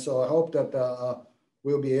 evolving. So I hope that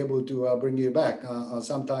we'll be able to bring you back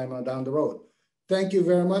sometime down the road. Thank you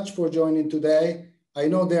very much for joining today. I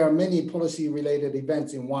know there are many policy-related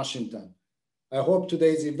events in Washington. I hope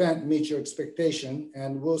today's event meets your expectation,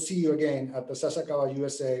 and we'll see you again at the Sasakawa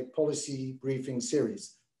USA Policy Briefing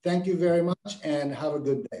Series. Thank you very much and have a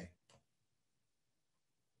good day.